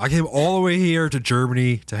 I came all the way here to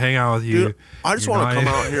Germany to hang out with you. Dude, I just want to come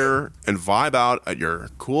out here and vibe out at your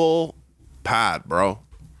cool pad, bro.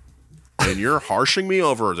 And you're harshing me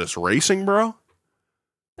over this racing, bro?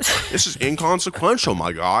 This is inconsequential,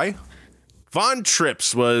 my guy. Von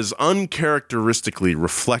Trips was uncharacteristically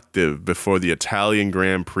reflective before the Italian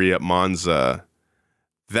Grand Prix at Monza.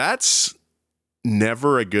 That's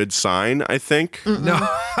never a good sign, I think. Mm-mm. No.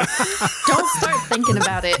 Don't start thinking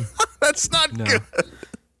about it. That's not good.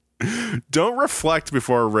 Don't reflect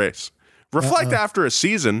before a race. Reflect after a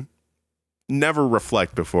season. Never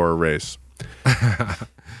reflect before a race.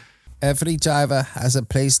 Every driver has a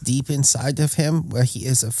place deep inside of him where he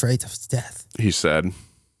is afraid of death. He said.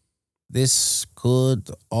 This could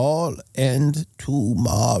all end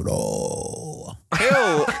tomorrow.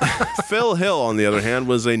 Phil Hill, on the other hand,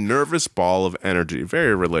 was a nervous ball of energy.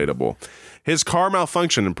 Very relatable. His car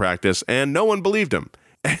malfunctioned in practice, and no one believed him.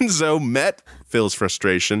 Enzo met Phil's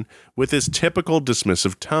frustration with his typical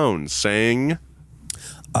dismissive tone, saying,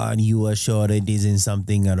 Are you sure it isn't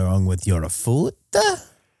something wrong with your foot?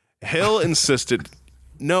 Hill insisted,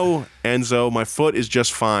 No, Enzo, my foot is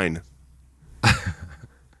just fine.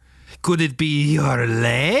 Could it be your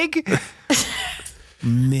leg?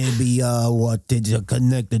 Maybe what did you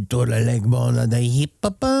connected to the leg bone of the hip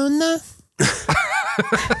bone?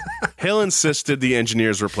 Hill insisted the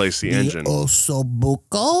engineers replace the engine.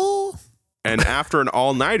 Ossobuco? And after an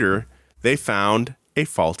all-nighter, they found a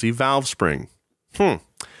faulty valve spring.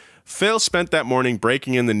 Phil spent that morning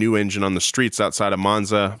breaking in the new engine on the streets outside of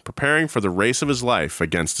Monza, preparing for the race of his life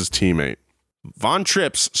against his teammate. Von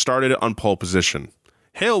Trips started on pole position.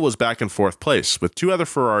 Hill was back in fourth place, with two other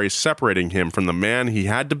Ferraris separating him from the man he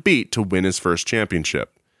had to beat to win his first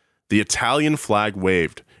championship. The Italian flag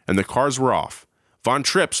waved, and the cars were off. Von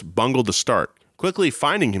Trips bungled the start, quickly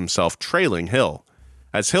finding himself trailing Hill.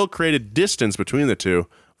 As Hill created distance between the two,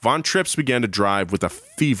 Von Trips began to drive with a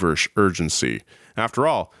feverish urgency. After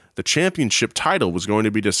all, the championship title was going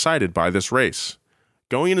to be decided by this race.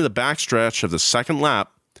 Going into the backstretch of the second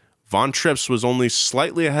lap, Von Trips was only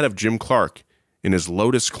slightly ahead of Jim Clark in his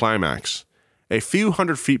Lotus Climax. A few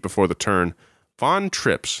hundred feet before the turn, Von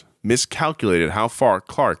Trips miscalculated how far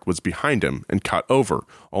Clark was behind him and cut over,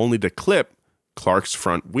 only to clip Clark's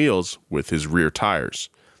front wheels with his rear tires.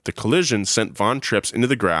 The collision sent Von Trips into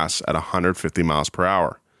the grass at 150 miles per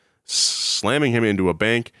hour, slamming him into a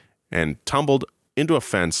bank and tumbled into a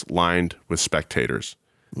fence lined with spectators.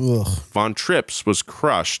 Ugh. Von Trips was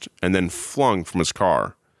crushed and then flung from his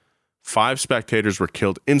car. 5 spectators were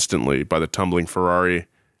killed instantly by the tumbling Ferrari,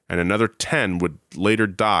 and another 10 would later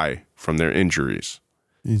die from their injuries.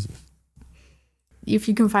 Jesus. If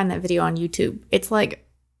you can find that video on YouTube, it's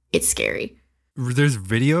scary. There's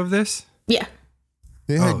video of this? Yeah.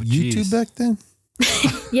 They had YouTube back then?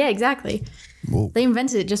 Yeah, exactly. Whoa. They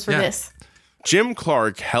invented it just for this. Jim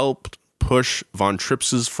Clark helped push Von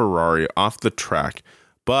Trips' Ferrari off the track,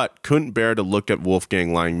 but couldn't bear to look at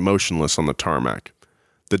Wolfgang lying motionless on the tarmac.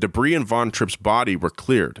 The debris in Von Trips' body were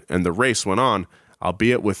cleared, and the race went on,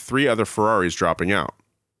 albeit with 3 other Ferraris dropping out.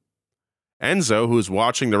 Enzo, who was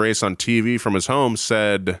watching the race on TV from his home,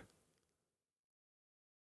 said,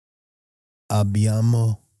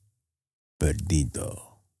 Abbiamo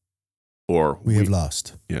perdido. Or we have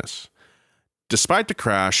lost. Yes. Despite the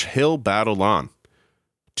crash, Hill battled on.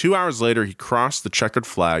 2 hours later, he crossed the checkered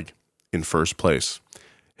flag in first place.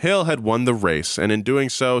 Hill had won the race, and in doing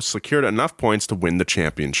so, secured enough points to win the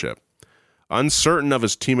championship. Uncertain of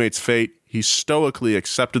his teammates' fate, he stoically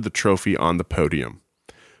accepted the trophy on the podium.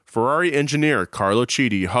 Ferrari engineer Carlo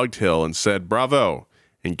Chiti hugged Hill and said bravo,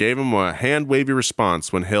 and gave him a hand-wavy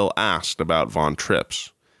response when Hill asked about Von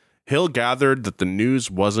Trips. Hill gathered that the news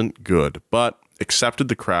wasn't good, but accepted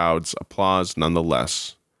the crowd's applause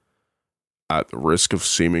nonetheless. At the risk of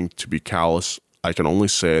seeming to be callous, I can only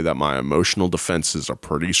say that my emotional defenses are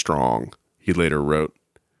pretty strong, he later wrote.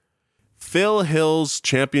 Phil Hill's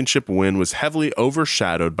championship win was heavily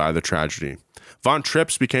overshadowed by the tragedy. Von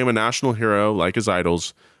Trips became a national hero like his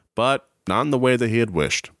idols, but not in the way that he had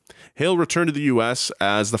wished. Hill returned to the U.S.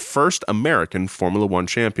 as the first American Formula One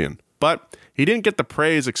champion, but he didn't get the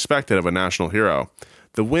praise expected of a national hero.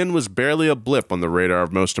 The win was barely a blip on the radar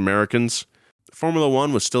of most Americans. Formula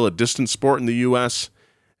One was still a distant sport in the U.S.,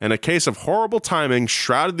 and a case of horrible timing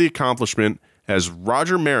shrouded the accomplishment as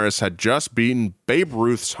Roger Maris had just beaten Babe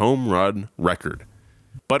Ruth's home run record.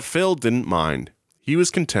 But Phil didn't mind. He was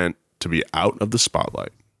content to be out of the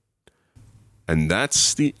spotlight. And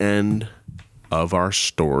that's the end of our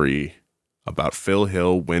story about Phil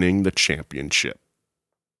Hill winning the championship.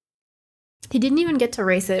 He didn't even get to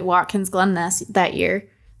race at Watkins Glen that year.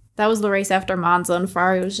 That was the race after Monza, and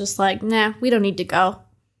Ferrari was just like, nah, we don't need to go.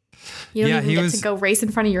 You don't even get to go race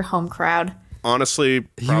in front of your home crowd. Honestly,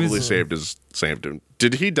 probably saved him.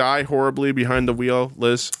 Did he die horribly behind the wheel,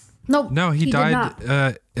 Liz? Nope. No, he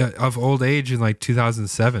died of old age in like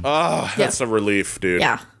 2007. Oh, that's a relief, dude.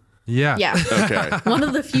 Yeah. Okay. One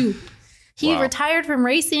of the few. He retired from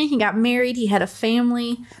racing. He got married. He had a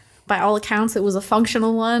family. By all accounts, it was a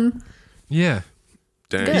functional one. Yeah.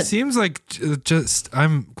 Dang. Good. He seems like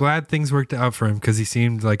I'm glad things worked out for him because he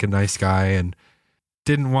seemed like a nice guy and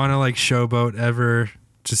didn't want to like showboat ever.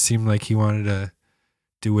 Just seemed like he wanted to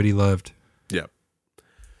do what he loved. Yep.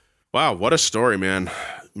 Wow, what a story, man.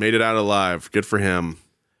 Made it out alive. Good for him.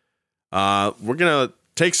 We're going to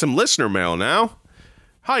take some listener mail now.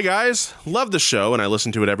 Hi, guys. Love the show, and I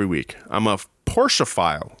listen to it every week. I'm a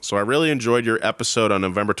Porsche-phile, so I really enjoyed your episode on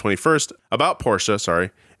November 21st about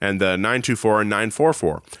Porsche, and the 924 and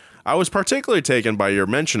 944. I was particularly taken by your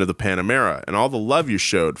mention of the Panamera and all the love you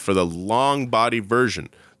showed for the long-body version,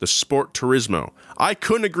 the Sport Turismo. I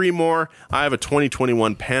couldn't agree more. I have a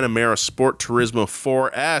 2021 Panamera Sport Turismo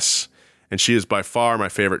 4S, and she is by far my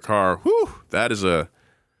favorite car. Whew, that's a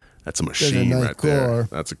machine right there.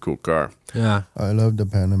 That's a cool car. Yeah. I love the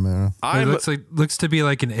Panamera. It looks to be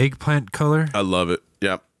like an eggplant color. I love it.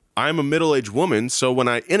 Yep. I'm a middle-aged woman, so when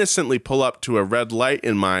I innocently pull up to a red light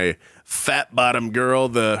in my fat-bottom girl,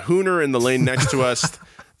 the hooner in the lane next to us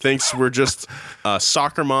thinks we're just a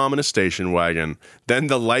soccer mom in a station wagon. Then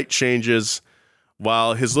the light changes.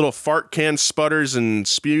 While his little fart can sputters and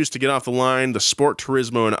spews to get off the line, the Sport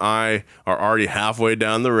Turismo and I are already halfway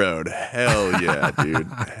down the road. Hell yeah, dude.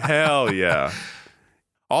 Hell yeah.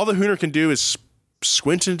 All the hooner can do is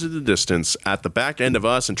squint into the distance at the back end of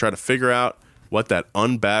us and try to figure out what that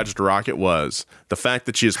unbadged rocket was. The fact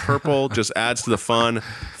that she is purple just adds to the fun.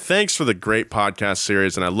 Thanks for the great podcast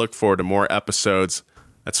series, and I look forward to more episodes.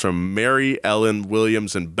 That's from Mary Ellen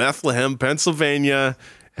Williams in Bethlehem, Pennsylvania.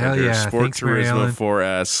 Hell yeah. Sport Thanks, Mary Turismo Ellen.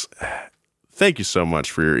 4S. Thank you so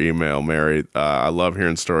much for your email, Mary. I love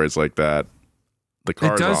hearing stories like that. The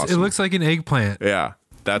car is awesome. It looks like an eggplant. Yeah,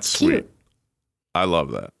 that's sweet. Cute. I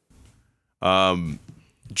love that.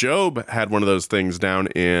 Job had one of those things down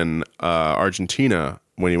in Argentina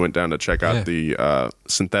when he went down to check out the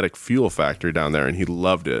synthetic fuel factory down there, and he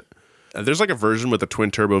loved it. There's like a version with a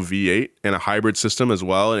twin turbo V8 and a hybrid system as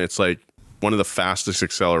well, and it's like one of the fastest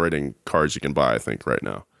accelerating cars you can buy, I think, right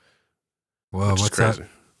now. Whoa, what's that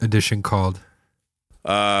edition called?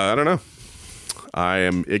 I don't know. I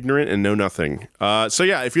am ignorant and know nothing. So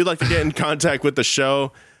yeah, if you'd like to get in contact with the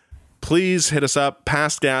show, please hit us up,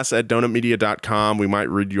 pastgas@donutmedia.com. We might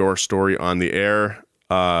read your story on the air.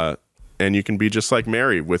 And you can be just like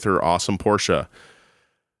Mary with her awesome Porsche.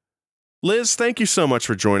 Liz, thank you so much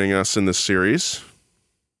for joining us in this series.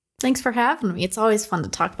 Thanks for having me. It's always fun to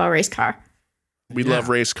talk about race car. We love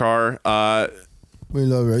race car. We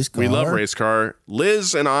love race car. We love race car.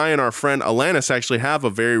 Liz and I and our friend Alanis actually have a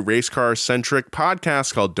very race car centric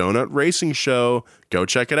podcast called Donut Racing Show. Go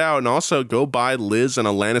check it out. And also go buy Liz and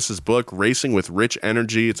Alanis's book, Racing with Rich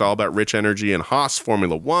Energy. It's all about Rich Energy and Haas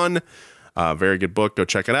Formula One. Very good book. Go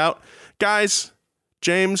check it out. Guys,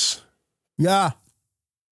 James. Yeah.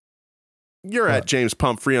 You're at James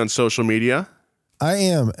Pumphrey on social media. I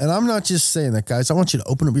am. And I'm not just saying that, guys. I want you to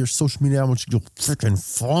open up your social media. I want you to freaking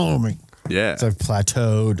follow me. Yeah. It's like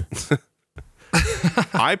plateaued.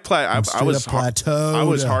 I was plateaued. I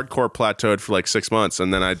was hardcore plateaued for like 6 months,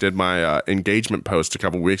 and then I did my engagement post a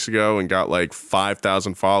couple weeks ago and got like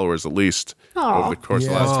 5,000 followers at least over the course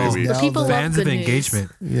of the last few weeks. People fans love of good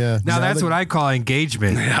engagement. Yeah. Now that's what I call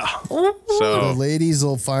engagement. Yeah. The So ladies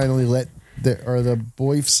will finally the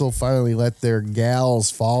boys will finally let their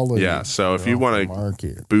gals follow. yeah. So if you want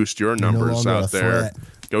to boost your numbers longer a out there, threat.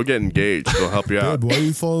 go get engaged. They'll help you out. Why are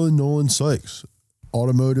you following Nolan Sykes?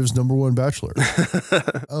 Automotive's #1 bachelor.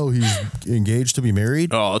 Oh, he's engaged to be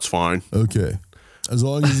married? Oh, it's fine. Okay. As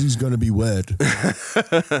long as he's going to be wed.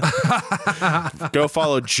 Go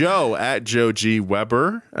follow Joe at Joe G.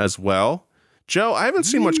 Weber as well. Joe, I haven't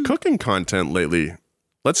seen much cooking content lately.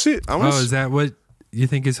 Let's see. Is that what you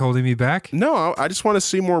think is holding me back? No, I just want to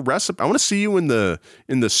see more recipes. I want to see you in the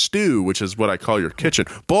stew, which is what I call your kitchen.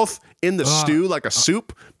 Both in the stew, like a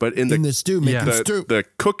soup, but in the stew, the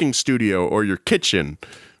cooking studio or your kitchen.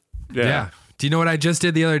 Yeah. Do you know what I just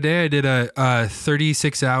did the other day? I did a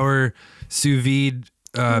 36-hour sous vide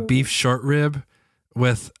beef short rib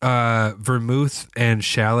with vermouth and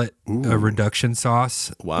shallot reduction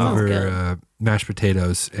sauce over mashed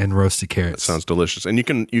potatoes and roasted carrots. That sounds delicious. And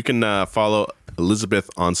you can follow Elizabeth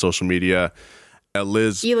on social media.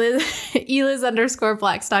 Eliz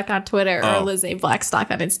 _Blackstock on Twitter or Liz A.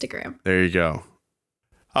 Blackstock on Instagram. There you go.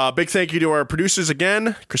 Big thank you to our producers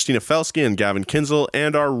again, Christina Felsky and Gavin Kinzel,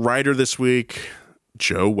 and our writer this week,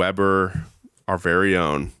 Joe Weber, our very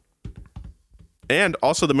own. And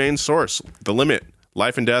also the main source, The Limit,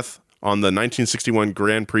 Life and Death on the 1961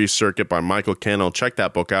 Grand Prix circuit by Michael Cannell. Check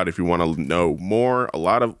that book out if you want to know more. A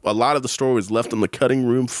lot of the story was left on the cutting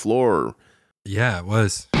room floor. Yeah, it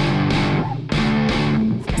was.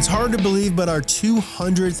 It's hard to believe, but our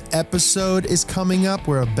 200th episode is coming up.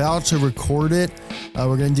 We're about to record it.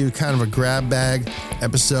 We're going to do kind of a grab bag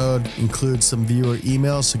episode, include some viewer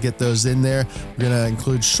emails, so get those in there. We're going to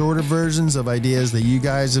include shorter versions of ideas that you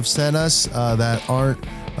guys have sent us that aren't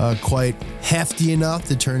quite hefty enough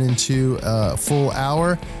to turn into a full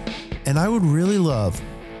hour. And I would really love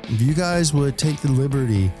if you guys would take the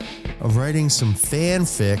liberty of writing some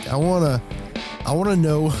fanfic. I want to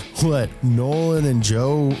know what Nolan and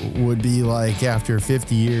Joe would be like after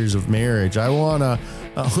 50 years of marriage. I want an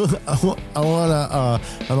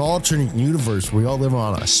alternate universe where we all live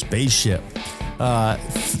on a spaceship.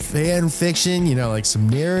 Fan fiction, like some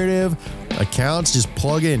narrative accounts. Just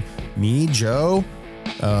plug in me, Joe,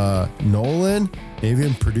 Nolan, maybe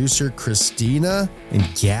even producer Christina and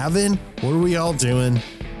Gavin. What are we all doing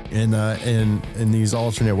in these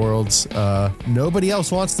alternate worlds? Nobody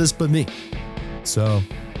else wants this but me. So,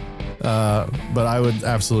 but I would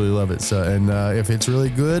absolutely love it. So, and if it's really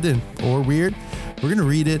good or weird, we're going to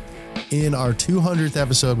read it in our 200th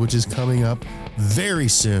episode, which is coming up very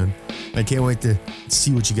soon. I can't wait to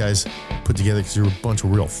see what you guys put together because you're a bunch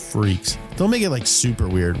of real freaks. Don't make it like super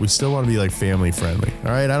weird. We still want to be like family friendly. All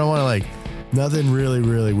right. I don't want to like nothing really,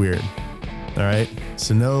 really weird. All right.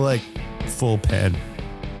 So no like full pen.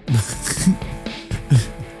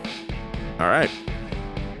 All right.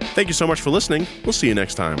 Thank you so much for listening. We'll see you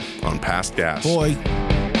next time on Past Gas. Boy.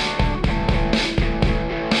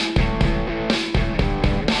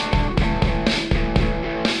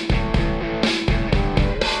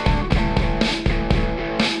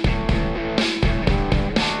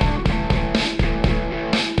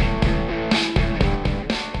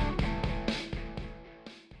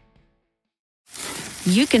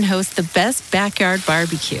 You can host the best backyard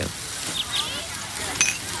barbecue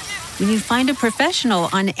when you find a professional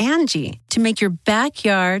on Angie to make your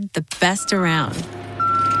backyard the best around.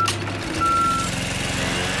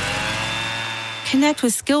 Connect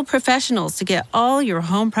with skilled professionals to get all your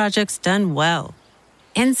home projects done well.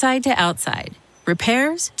 Inside to outside,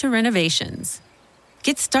 repairs to renovations.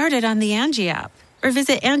 Get started on the Angie app or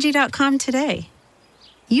visit Angie.com today.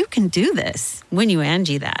 You can do this when you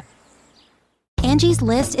Angie that. Angie's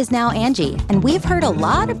List is now Angie, and we've heard a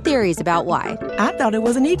lot of theories about why. I thought it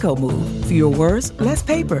was an eco move. Fewer words, less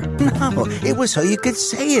paper. No, it was so you could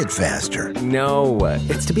say it faster. No,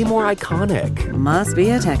 it's to be more iconic. Must be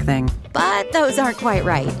a tech thing. But those aren't quite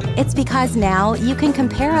right. It's because now you can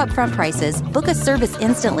compare upfront prices, book a service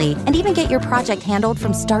instantly, and even get your project handled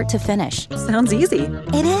from start to finish. Sounds easy.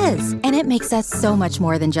 It is, and it makes us so much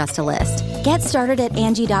more than just a list. Get started at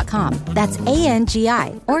Angie.com. That's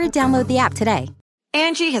ANGI, or download the app today.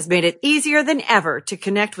 Angie has made it easier than ever to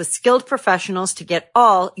connect with skilled professionals to get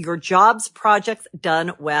all your jobs projects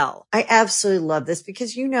done well. I absolutely love this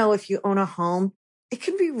because, if you own a home, it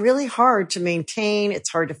can be really hard to maintain. It's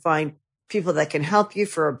hard to find people that can help you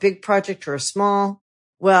for a big project or a small.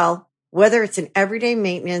 Well, Whether it's in everyday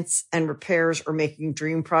maintenance and repairs or making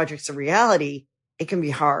dream projects a reality, it can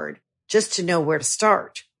be hard just to know where to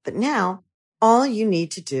start. But now, all you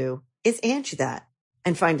need to do is Angie that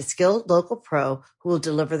and find a skilled local pro who will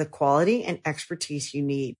deliver the quality and expertise you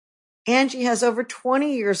need. Angie has over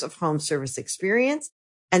 20 years of home service experience,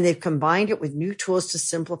 and they've combined it with new tools to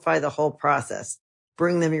simplify the whole process.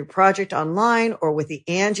 Bring them your project online or with the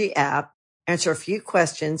Angie app, answer a few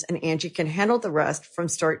questions, and Angie can handle the rest from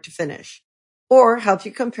start to finish. Or help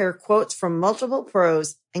you compare quotes from multiple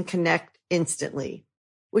pros and connect instantly,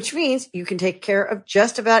 which means you can take care of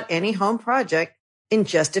just about any home project in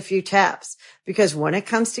just a few taps. Because when it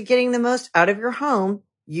comes to getting the most out of your home,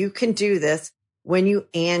 you can do this when you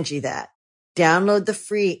Angie that. Download the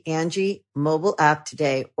free Angie mobile app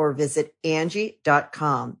today or visit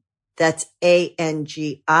Angie.com. That's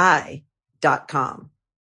ANGI.com.